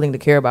am I willing to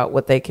care about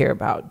what they care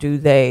about? Do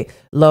they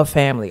love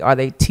family? Are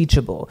they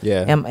teachable?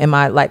 Yeah. Am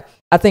I like,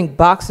 I think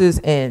boxes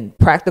and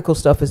practical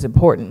stuff is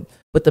important,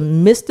 but the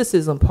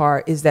mysticism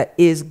part is that,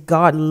 is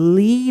God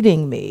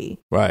leading me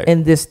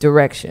in this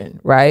direction,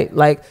 right?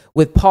 Like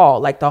with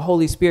Paul, like the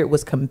Holy Spirit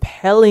was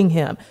compelling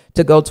him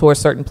to go towards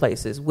certain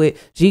places.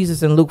 With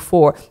Jesus in Luke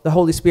 4, the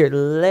Holy Spirit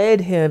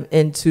led him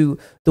into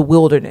the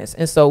wilderness.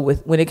 And so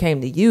when it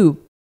came to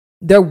you,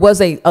 there was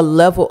a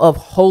level of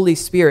Holy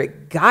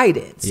Spirit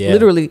guidance,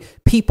 literally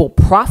people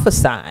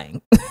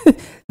prophesying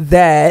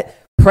that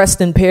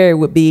Preston Perry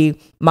would be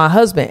my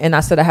husband. And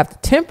I said, I have to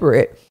temper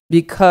it,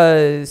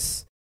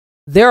 because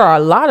there are a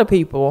lot of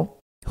people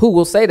who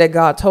will say that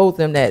God told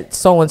them that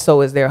so-and-so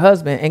is their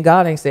husband, and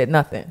God ain't said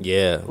nothing.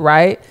 Yeah.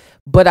 Right.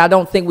 But I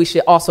don't think we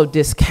should also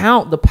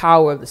discount the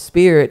power of the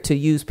Spirit to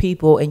use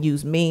people and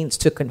use means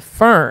to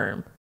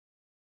confirm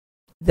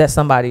that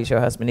somebody's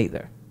your husband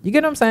either. You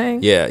get what I'm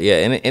saying? Yeah.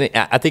 Yeah. And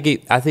I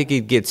think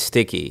it gets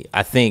sticky.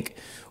 I think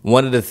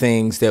one of the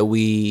things that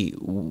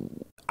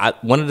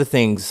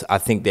I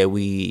think that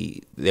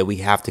we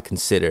have to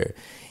consider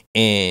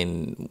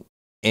in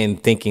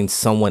thinking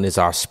someone is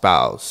our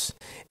spouse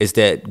is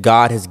that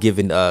God has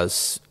given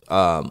us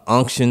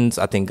unctions.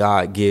 I think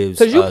God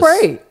gives us. Because you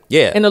prayed.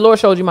 Yeah. And the Lord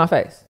showed you my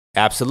face.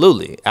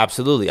 Absolutely. I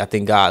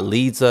think God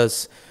leads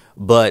us,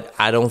 but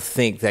I don't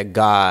think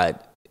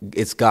that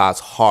it's God's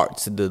heart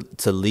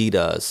to lead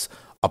us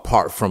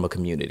apart from a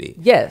community.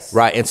 Yes.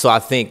 Right. And so I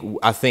think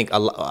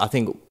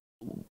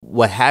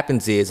what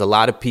happens is a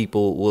lot of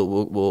people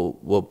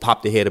will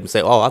pop their head up and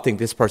say, oh, I think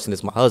this person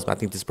is my husband. I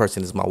think this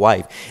person is my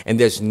wife. And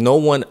there's no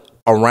one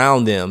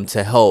around them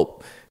to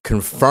help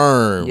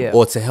confirm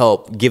or to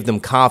help give them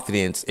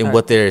confidence in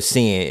what they're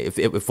seeing,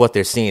 if what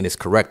they're seeing is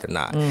correct or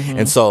not.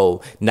 And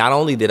so not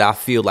only did I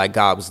feel like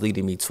God was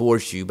leading me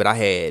towards you, but I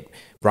had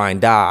Brian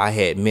Dye, I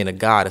had men of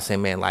God to say,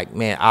 man,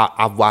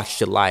 I've watched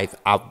your life.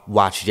 I've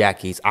watched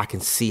Jackie's. I can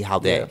see how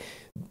that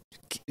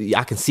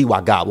I can see why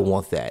God would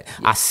want that.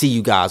 I see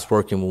you guys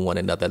working with one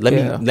another. Let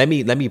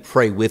me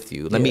pray with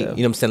you. Let me, you know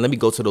what I'm saying? Let me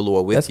go to the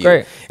Lord with you.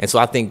 Great. And so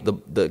I think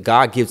the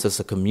God gives us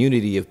a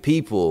community of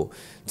people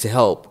to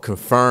help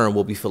confirm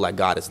what we feel like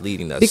God is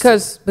leading us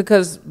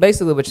because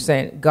basically what you're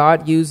saying,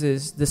 God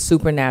uses the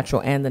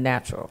supernatural and the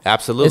natural.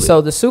 Absolutely. And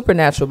so the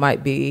supernatural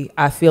might be,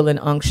 I feel an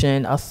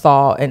unction, a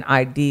thought, an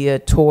idea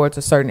towards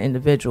a certain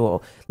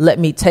individual. Let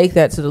me take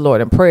that to the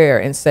Lord in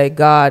prayer and say,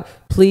 God,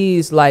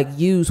 please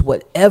use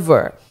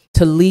whatever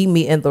to lead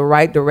me in the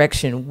right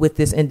direction with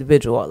this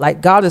individual.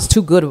 Like, God is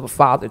too good of a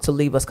father to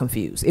leave us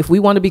confused. If we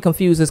want to be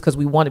confused, it's because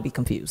we want to be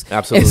confused.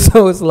 Absolutely. And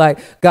so it's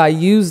like, God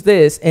used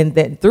this, and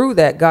then through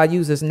that, God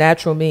uses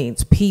natural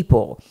means,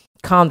 people,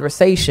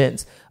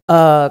 conversations,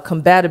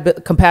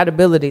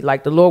 compatibility.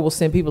 Like, the Lord will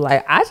send people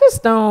like, I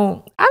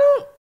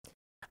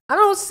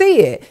don't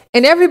see it.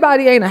 And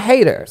everybody ain't a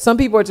hater. Some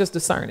people are just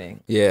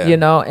discerning. Yeah. You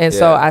know? And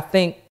so I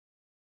think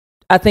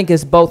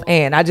it's both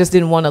and. I just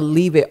didn't want to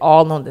leave it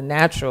all on the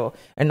natural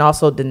and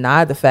also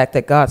deny the fact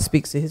that God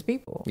speaks to his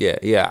people.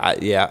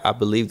 I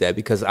believe that,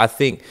 because I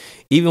think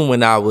even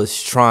when I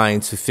was trying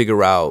to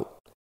figure out,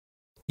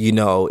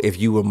 if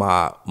you were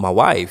my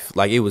wife,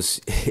 like it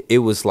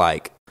was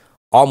like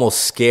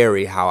almost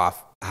scary how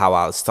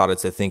I started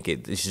to think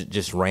it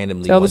just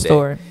randomly. Tell the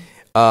story.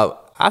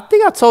 I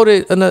think I told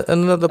it in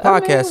another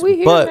podcast,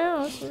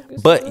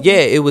 but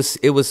yeah, it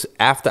was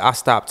after I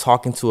stopped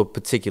talking to a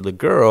particular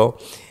girl.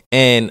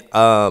 And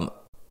I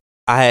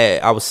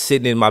was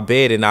sitting in my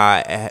bed,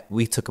 and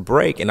we took a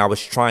break, and I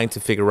was trying to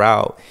figure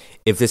out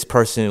if this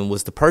person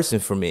was the person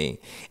for me.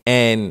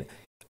 And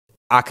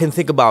I couldn't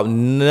think about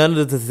none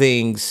of the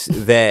things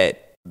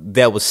that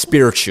that was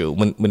spiritual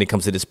when it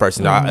comes to this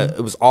person.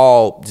 It was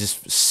all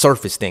just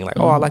surface thing, like,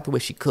 oh, I like the way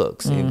she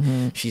cooks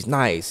and she's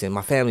nice and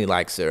my family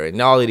likes her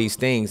and all of these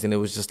things. And it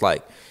was just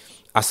like,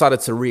 I started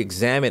to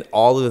re-examine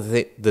all of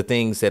the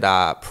things that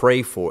I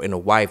pray for in a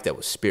wife that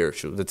was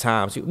spiritual. The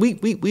times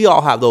we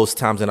all have those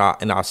times in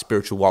our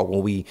spiritual walk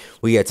when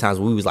we had times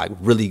when we was like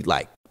really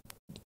like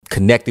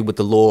connected with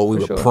the Lord.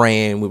 We were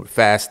praying, we were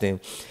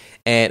fasting.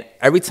 And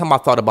every time I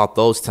thought about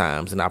those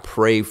times and I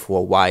prayed for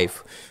a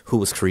wife who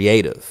was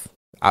creative,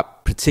 I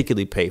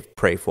particularly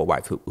pray for a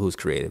wife who's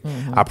creative.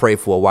 I pray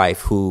for a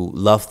wife who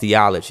loved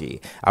theology.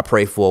 I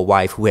pray for a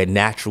wife who had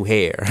natural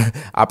hair.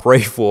 I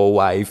pray for a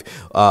wife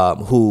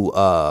who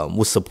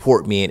would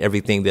support me in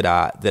everything that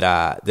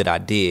I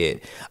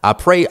did. I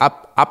pray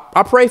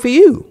for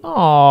you.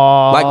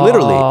 Aww, like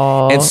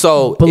literally. And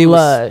so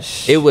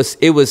blush. It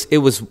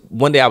was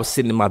one day I was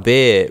sitting in my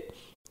bed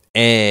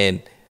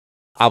and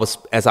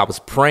as I was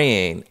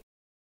praying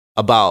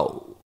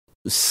about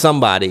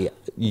somebody,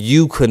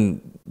 you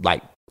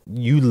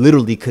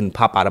literally couldn't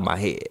pop out of my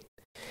head.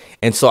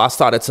 And so I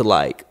started to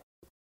like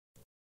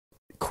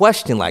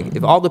question, like,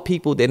 if all the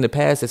people in the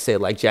past that said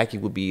like Jackie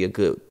would be a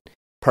good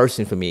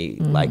person for me,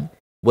 like,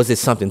 was it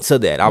something to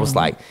that? I was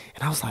like,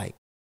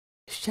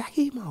 is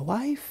Jackie my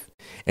wife?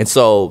 And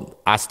so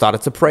I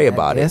started to pray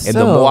about it. And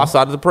the more I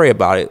started to pray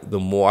about it, the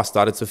more I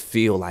started to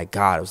feel like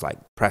God was like,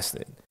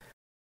 Preston,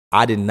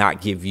 I did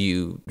not give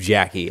you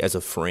Jackie as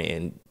a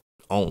friend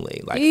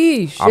only. Like,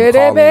 I'm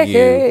calling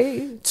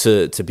you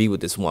to be with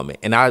this woman.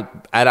 And I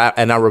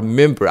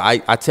remember, I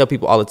tell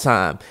people all the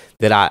time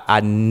that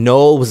I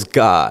know it was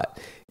God,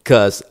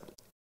 because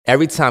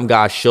every time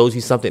God shows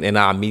you something and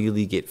I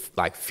immediately get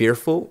like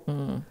fearful,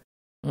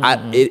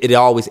 it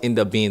always end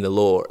up being the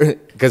Lord.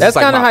 That's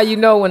kind of how you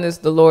know when it's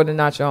the Lord and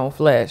not your own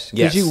flesh,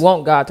 because you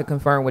want God to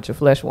confirm what your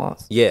flesh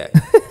wants. Yeah.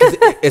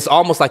 It's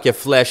almost like your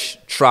flesh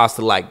tries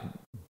to like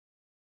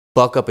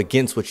buck up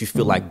against what you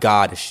feel like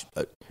God is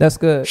that's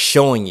good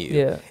showing you.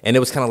 Yeah. And it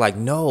was kind of like,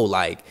 no,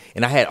 like,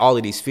 and I had all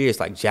of these fears,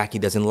 like Jackie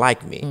doesn't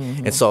like me.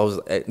 And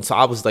so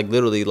I was like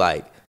literally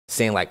like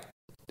saying like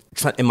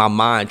in my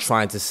mind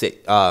trying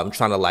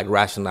to like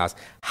rationalize,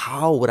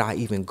 how would I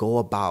even go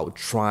about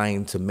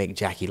trying to make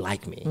Jackie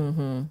like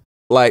me?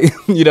 Like,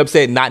 you know what I'm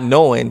saying? Not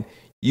knowing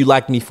you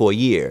liked me for a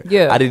year.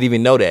 Yeah. I didn't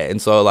even know that.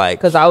 And so like,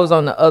 because I was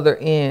on the other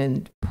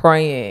end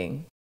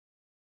praying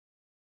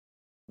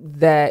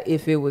that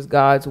if it was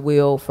God's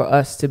will for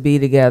us to be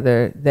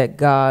together, that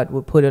God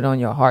would put it on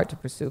your heart to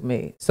pursue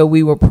me. So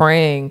we were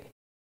praying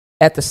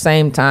at the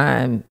same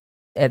time,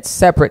 at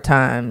separate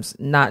times,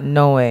 not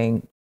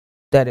knowing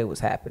that it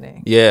was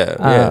happening.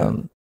 Yeah.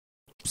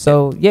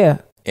 So yeah,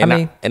 and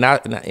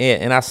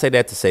I say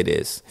that to say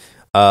this,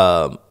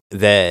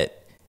 that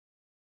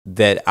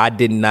I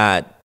did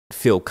not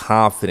feel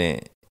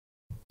confident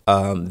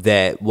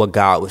that what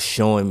God was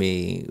showing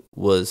me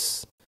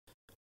was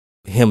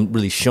him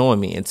really showing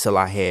me until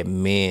I had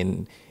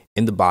men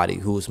in the body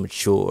who was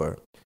mature,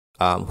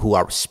 who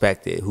I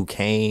respected, who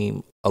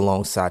came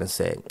alongside and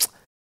said,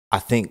 I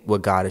think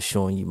what God is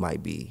showing you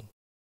might be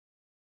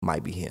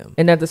him.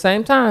 And at the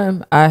same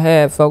time, I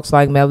had folks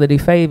like Melody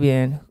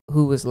Fabian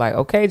who was like,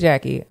 okay,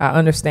 Jackie, I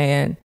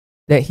understand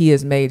that he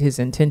has made his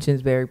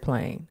intentions very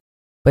plain,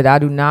 but I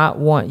do not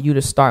want you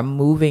to start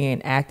moving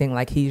and acting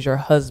like he's your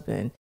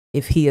husband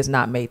if he has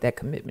not made that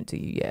commitment to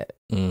you yet.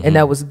 And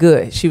that was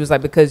good. She was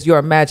like, because your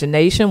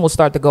imagination will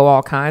start to go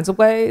all kinds of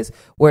ways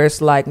where it's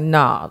like,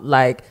 nah,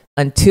 like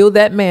until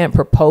that man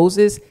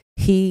proposes,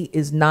 he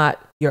is not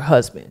your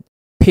husband,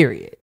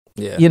 period.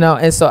 Yeah. You know,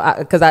 and so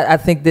I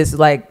think this,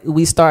 like,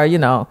 we start, you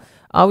know,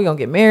 oh, we're going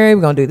to get married,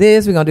 we're going to do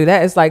this, we're going to do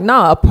that. It's like,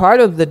 no, a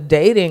part of the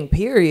dating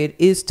period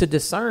is to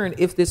discern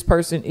if this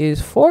person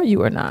is for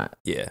you or not.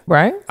 Yeah.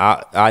 Right?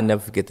 I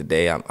never forget the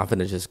day. I'm going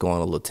to just go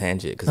on a little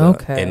tangent.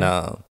 Okay.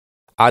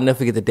 I'll never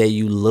forget the day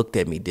you looked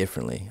at me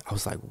differently. I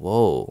was like,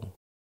 whoa.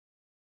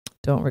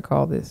 Don't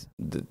recall this.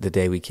 The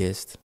day we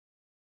kissed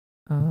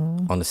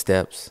on the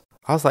steps.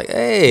 I was like,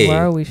 hey. Why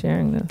are we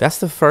sharing this? That's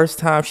the first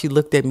time she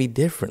looked at me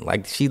different.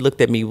 Like, she looked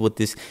at me with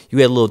this, you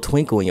had a little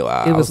twinkle in your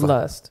eye. It was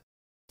lust.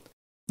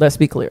 Let's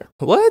be clear.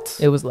 What?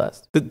 It was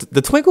lust.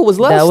 The twinkle was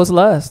lust? That was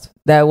lust.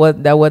 That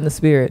wasn't the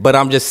spirit. But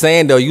I'm just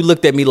saying, though, you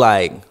looked at me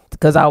like.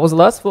 Because I was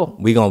lustful.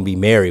 We going to be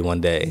married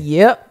one day.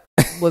 Yep.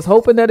 Was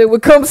hoping that it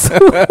would come soon.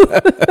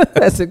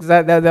 That's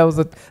exactly that was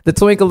the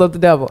twinkle of the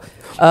devil.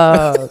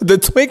 The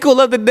twinkle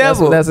of the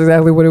devil. That's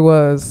exactly what it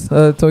was.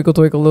 Twinkle,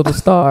 twinkle, little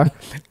star.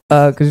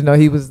 Because you know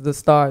he was the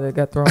star that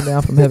got thrown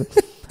down from heaven.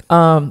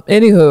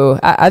 Anywho,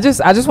 I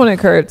just want to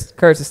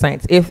encourage the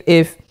saints.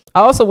 If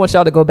I also want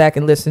y'all to go back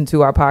and listen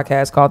to our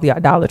podcast called The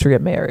Idolatry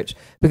of Marriage,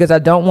 because I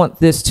don't want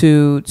this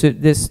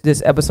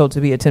this episode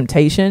to be a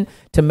temptation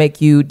to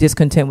make you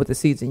discontent with the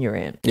season you're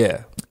in.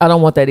 Yeah. I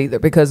don't want that either,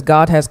 because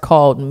God has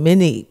called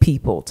many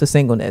people to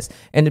singleness.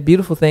 And the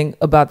beautiful thing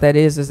about that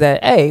is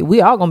that, hey,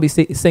 we all going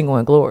to be single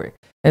in glory.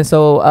 And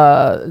so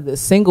the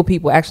single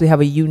people actually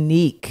have a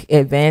unique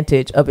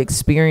advantage of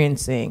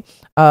experiencing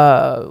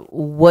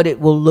what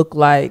it will look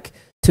like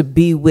to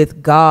be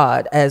with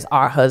God as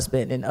our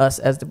husband and us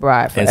as the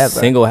bride forever. And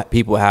single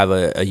people have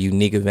a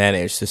unique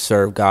advantage to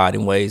serve God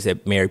in ways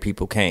that married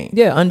people can't.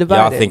 Yeah,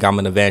 undivided. Y'all think I'm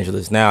an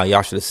evangelist now.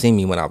 Y'all should have seen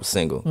me when I was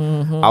single.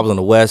 I was on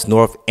the west,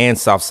 north, and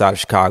south side of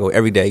Chicago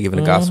every day giving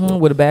the gospel.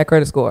 With a bad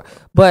credit score.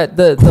 But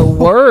the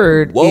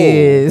word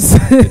is...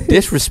 The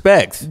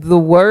disrespect. The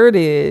word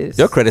is...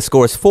 Your credit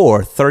score is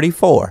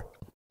 434.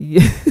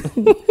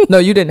 No,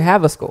 you didn't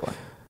have a score.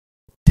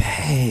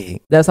 Dang.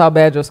 That's how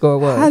bad your score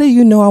was. How do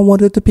you know I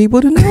wanted the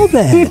people to know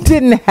that? You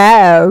didn't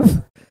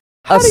have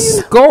a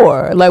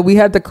score. Like, we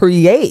had to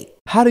create.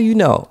 How do you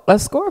know? A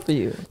score for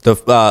you.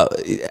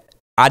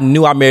 I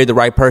knew I married the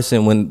right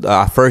person when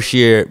our first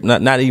year,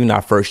 not even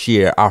our first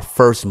year, our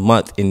first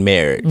month in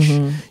marriage.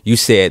 You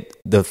said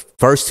the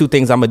first two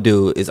things I'm going to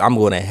do is I'm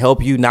going to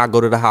help you not go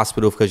to the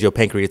hospital because your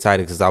pancreatitis,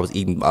 because I was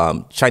eating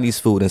Chinese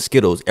food and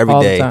Skittles every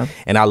day.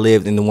 And I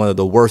lived in one of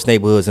the worst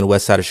neighborhoods in the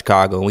west side of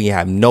Chicago, and we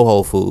have no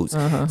Whole Foods.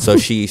 So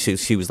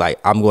she was like,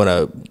 I'm going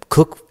to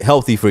cook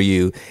healthy for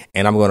you,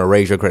 and I'm going to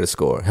raise your credit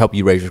score, help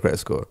you raise your credit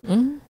score.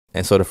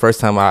 And so the first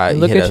time I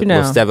hit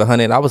a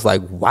 700, I was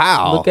like,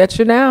 wow. Look at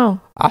you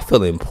now. I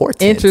feel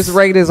important. Interest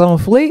rate is on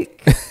fleek.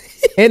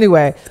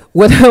 Anyway,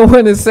 what I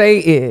want to say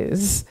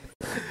is,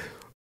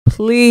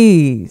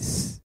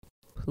 please,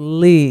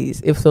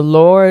 if the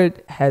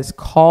Lord has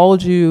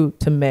called you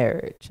to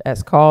marriage,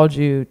 has called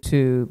you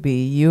to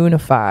be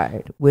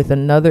unified with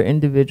another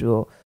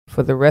individual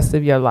for the rest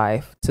of your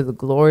life to the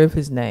glory of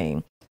his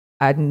name,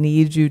 I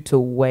need you to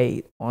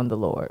wait on the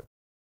Lord.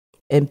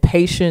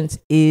 Impatience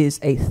is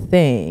a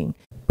thing,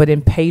 but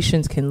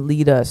impatience can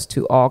lead us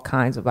to all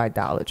kinds of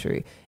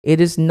idolatry.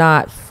 It is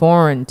not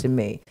foreign to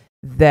me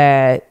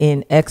that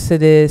in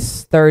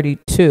Exodus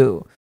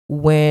 32,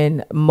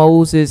 when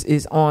Moses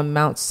is on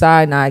Mount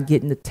Sinai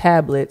getting the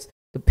tablets,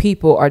 the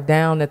people are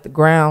down at the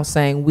ground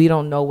saying, we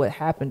don't know what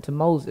happened to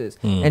Moses.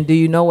 And do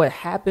you know what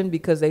happened?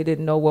 Because they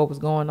didn't know what was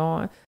going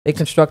on. They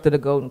constructed a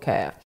golden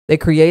calf. They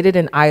created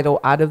an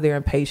idol out of their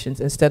impatience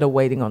instead of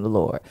waiting on the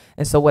Lord.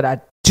 And so what I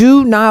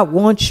do not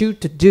want you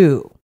to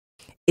do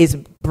is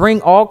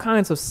bring all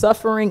kinds of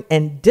suffering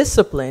and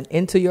discipline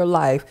into your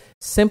life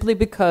simply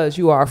because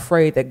you are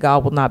afraid that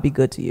God will not be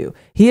good to you.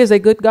 He is a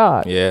good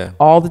God. Yeah.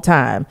 All the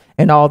time.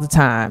 And all the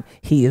time,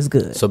 he is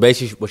good. So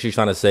basically what she's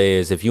trying to say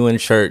is if you in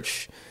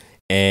church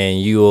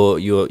and you're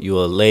a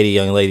young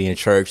lady in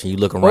church, and you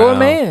look around. Or a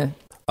man.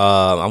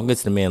 I'm going to get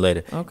to the men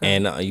later. Okay.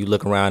 And you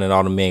look around and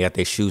all the men got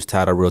their shoes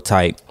tied up real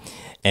tight.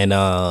 And they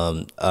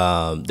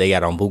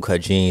got on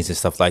bootcut jeans and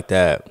stuff like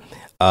that.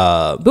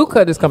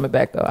 Bootcut is coming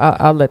back, though.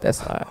 I'll let that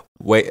slide.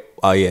 Wait.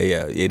 Oh,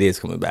 yeah. It is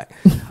coming back.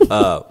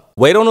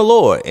 Wait on the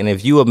Lord. And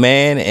if you a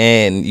man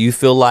and you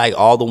feel like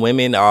all the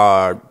women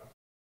are,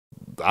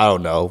 I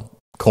don't know,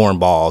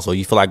 cornballs, or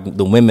you feel like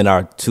the women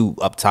are too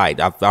uptight.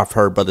 I've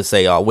heard brothers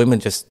say, oh, women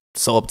just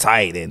so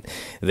uptight and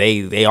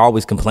they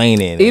always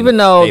complaining. Even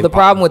though the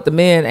problem with the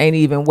men ain't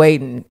even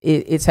waiting,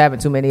 it's having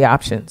too many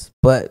options.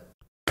 But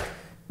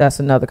that's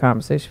another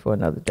conversation for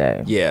another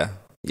day. Yeah.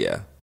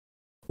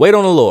 Wait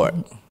on the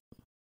Lord.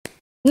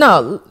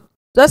 No,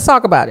 let's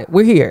talk about it.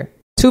 We're here.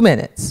 2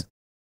 minutes.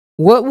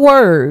 What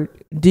word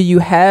do you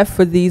have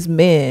for these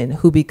men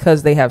who,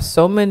 because they have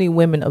so many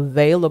women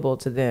available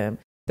to them,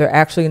 they're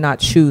actually not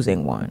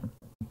choosing one?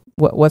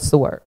 What's the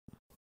word?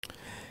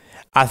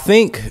 I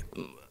think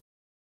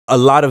a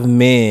lot of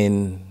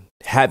men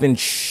haven't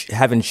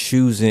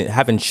chosen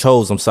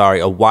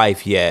a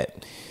wife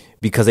yet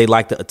because they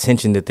like the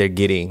attention that they're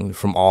getting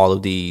from all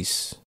of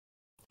these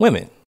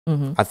women.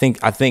 Mm-hmm. I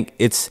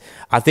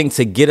think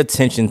to get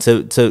attention,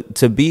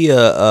 to be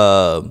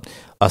a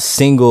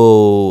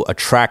single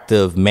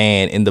attractive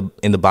man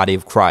in the body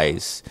of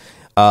Christ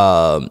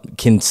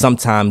can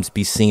sometimes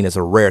be seen as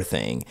a rare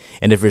thing.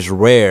 And if it's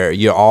rare,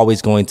 you're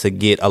always going to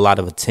get a lot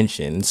of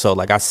attention. So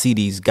like I see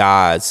these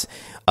guys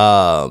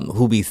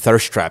who be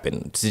thirst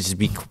trapping to just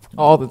be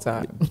all the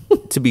time,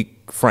 to be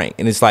frank.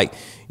 And it's like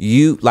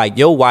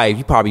your wife,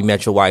 you probably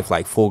met your wife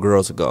like 4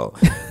 girls ago,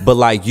 but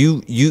like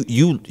you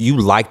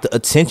like the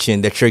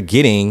attention that you're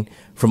getting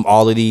from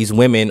all of these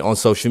women on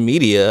social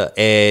media,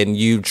 and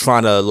you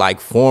trying to like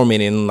form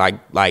it in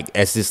like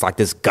as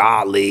this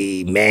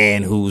godly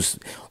man who's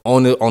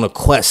on a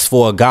quest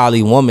for a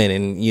godly woman.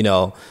 And you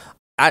know,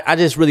 I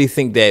just really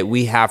think that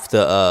we have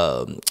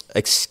to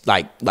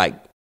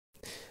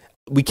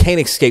we can't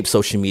escape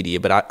social media,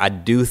 but I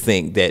do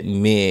think that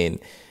men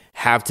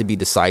have to be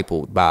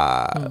discipled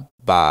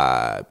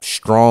by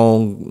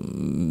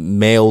strong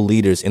male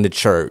leaders in the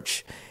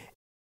church,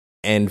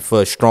 and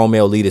for strong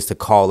male leaders to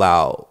call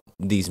out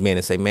these men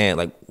and say, man,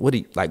 what are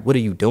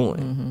you doing?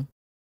 Mm-hmm.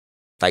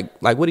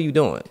 Like what are you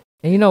doing?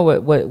 And you know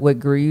what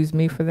grieves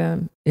me for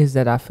them is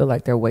that I feel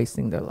like they're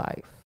wasting their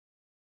life,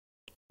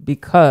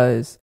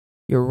 because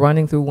you're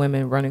running through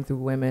women,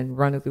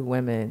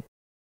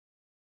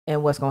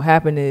 and what's going to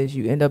happen is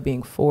you end up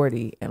being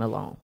 40 and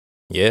alone.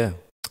 Yeah.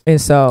 And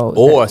so,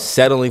 or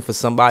settling for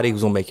somebody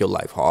who's going to make your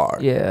life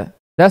hard. Yeah.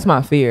 That's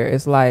my fear.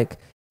 It's like,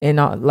 and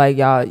like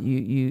y'all,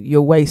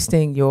 you're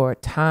wasting your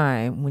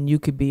time when you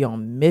could be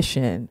on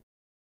mission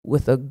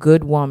with a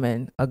good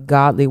woman, a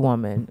godly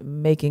woman,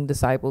 making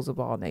disciples of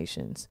all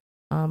nations.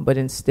 But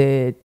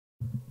instead,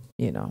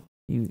 you know,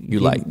 you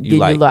like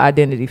your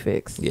identity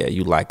fix. Yeah,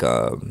 you like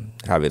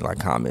having like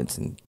comments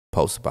and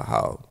posts about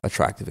how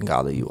attractive and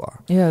godly you are.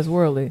 Yeah, it's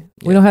worldly.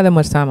 Yeah. We don't have that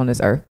much time on this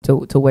earth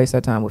to waste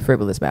our time with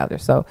frivolous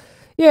matters. So,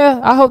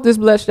 yeah, I hope this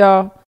blessed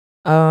y'all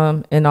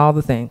in all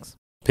the things.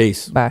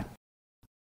 Peace. Bye.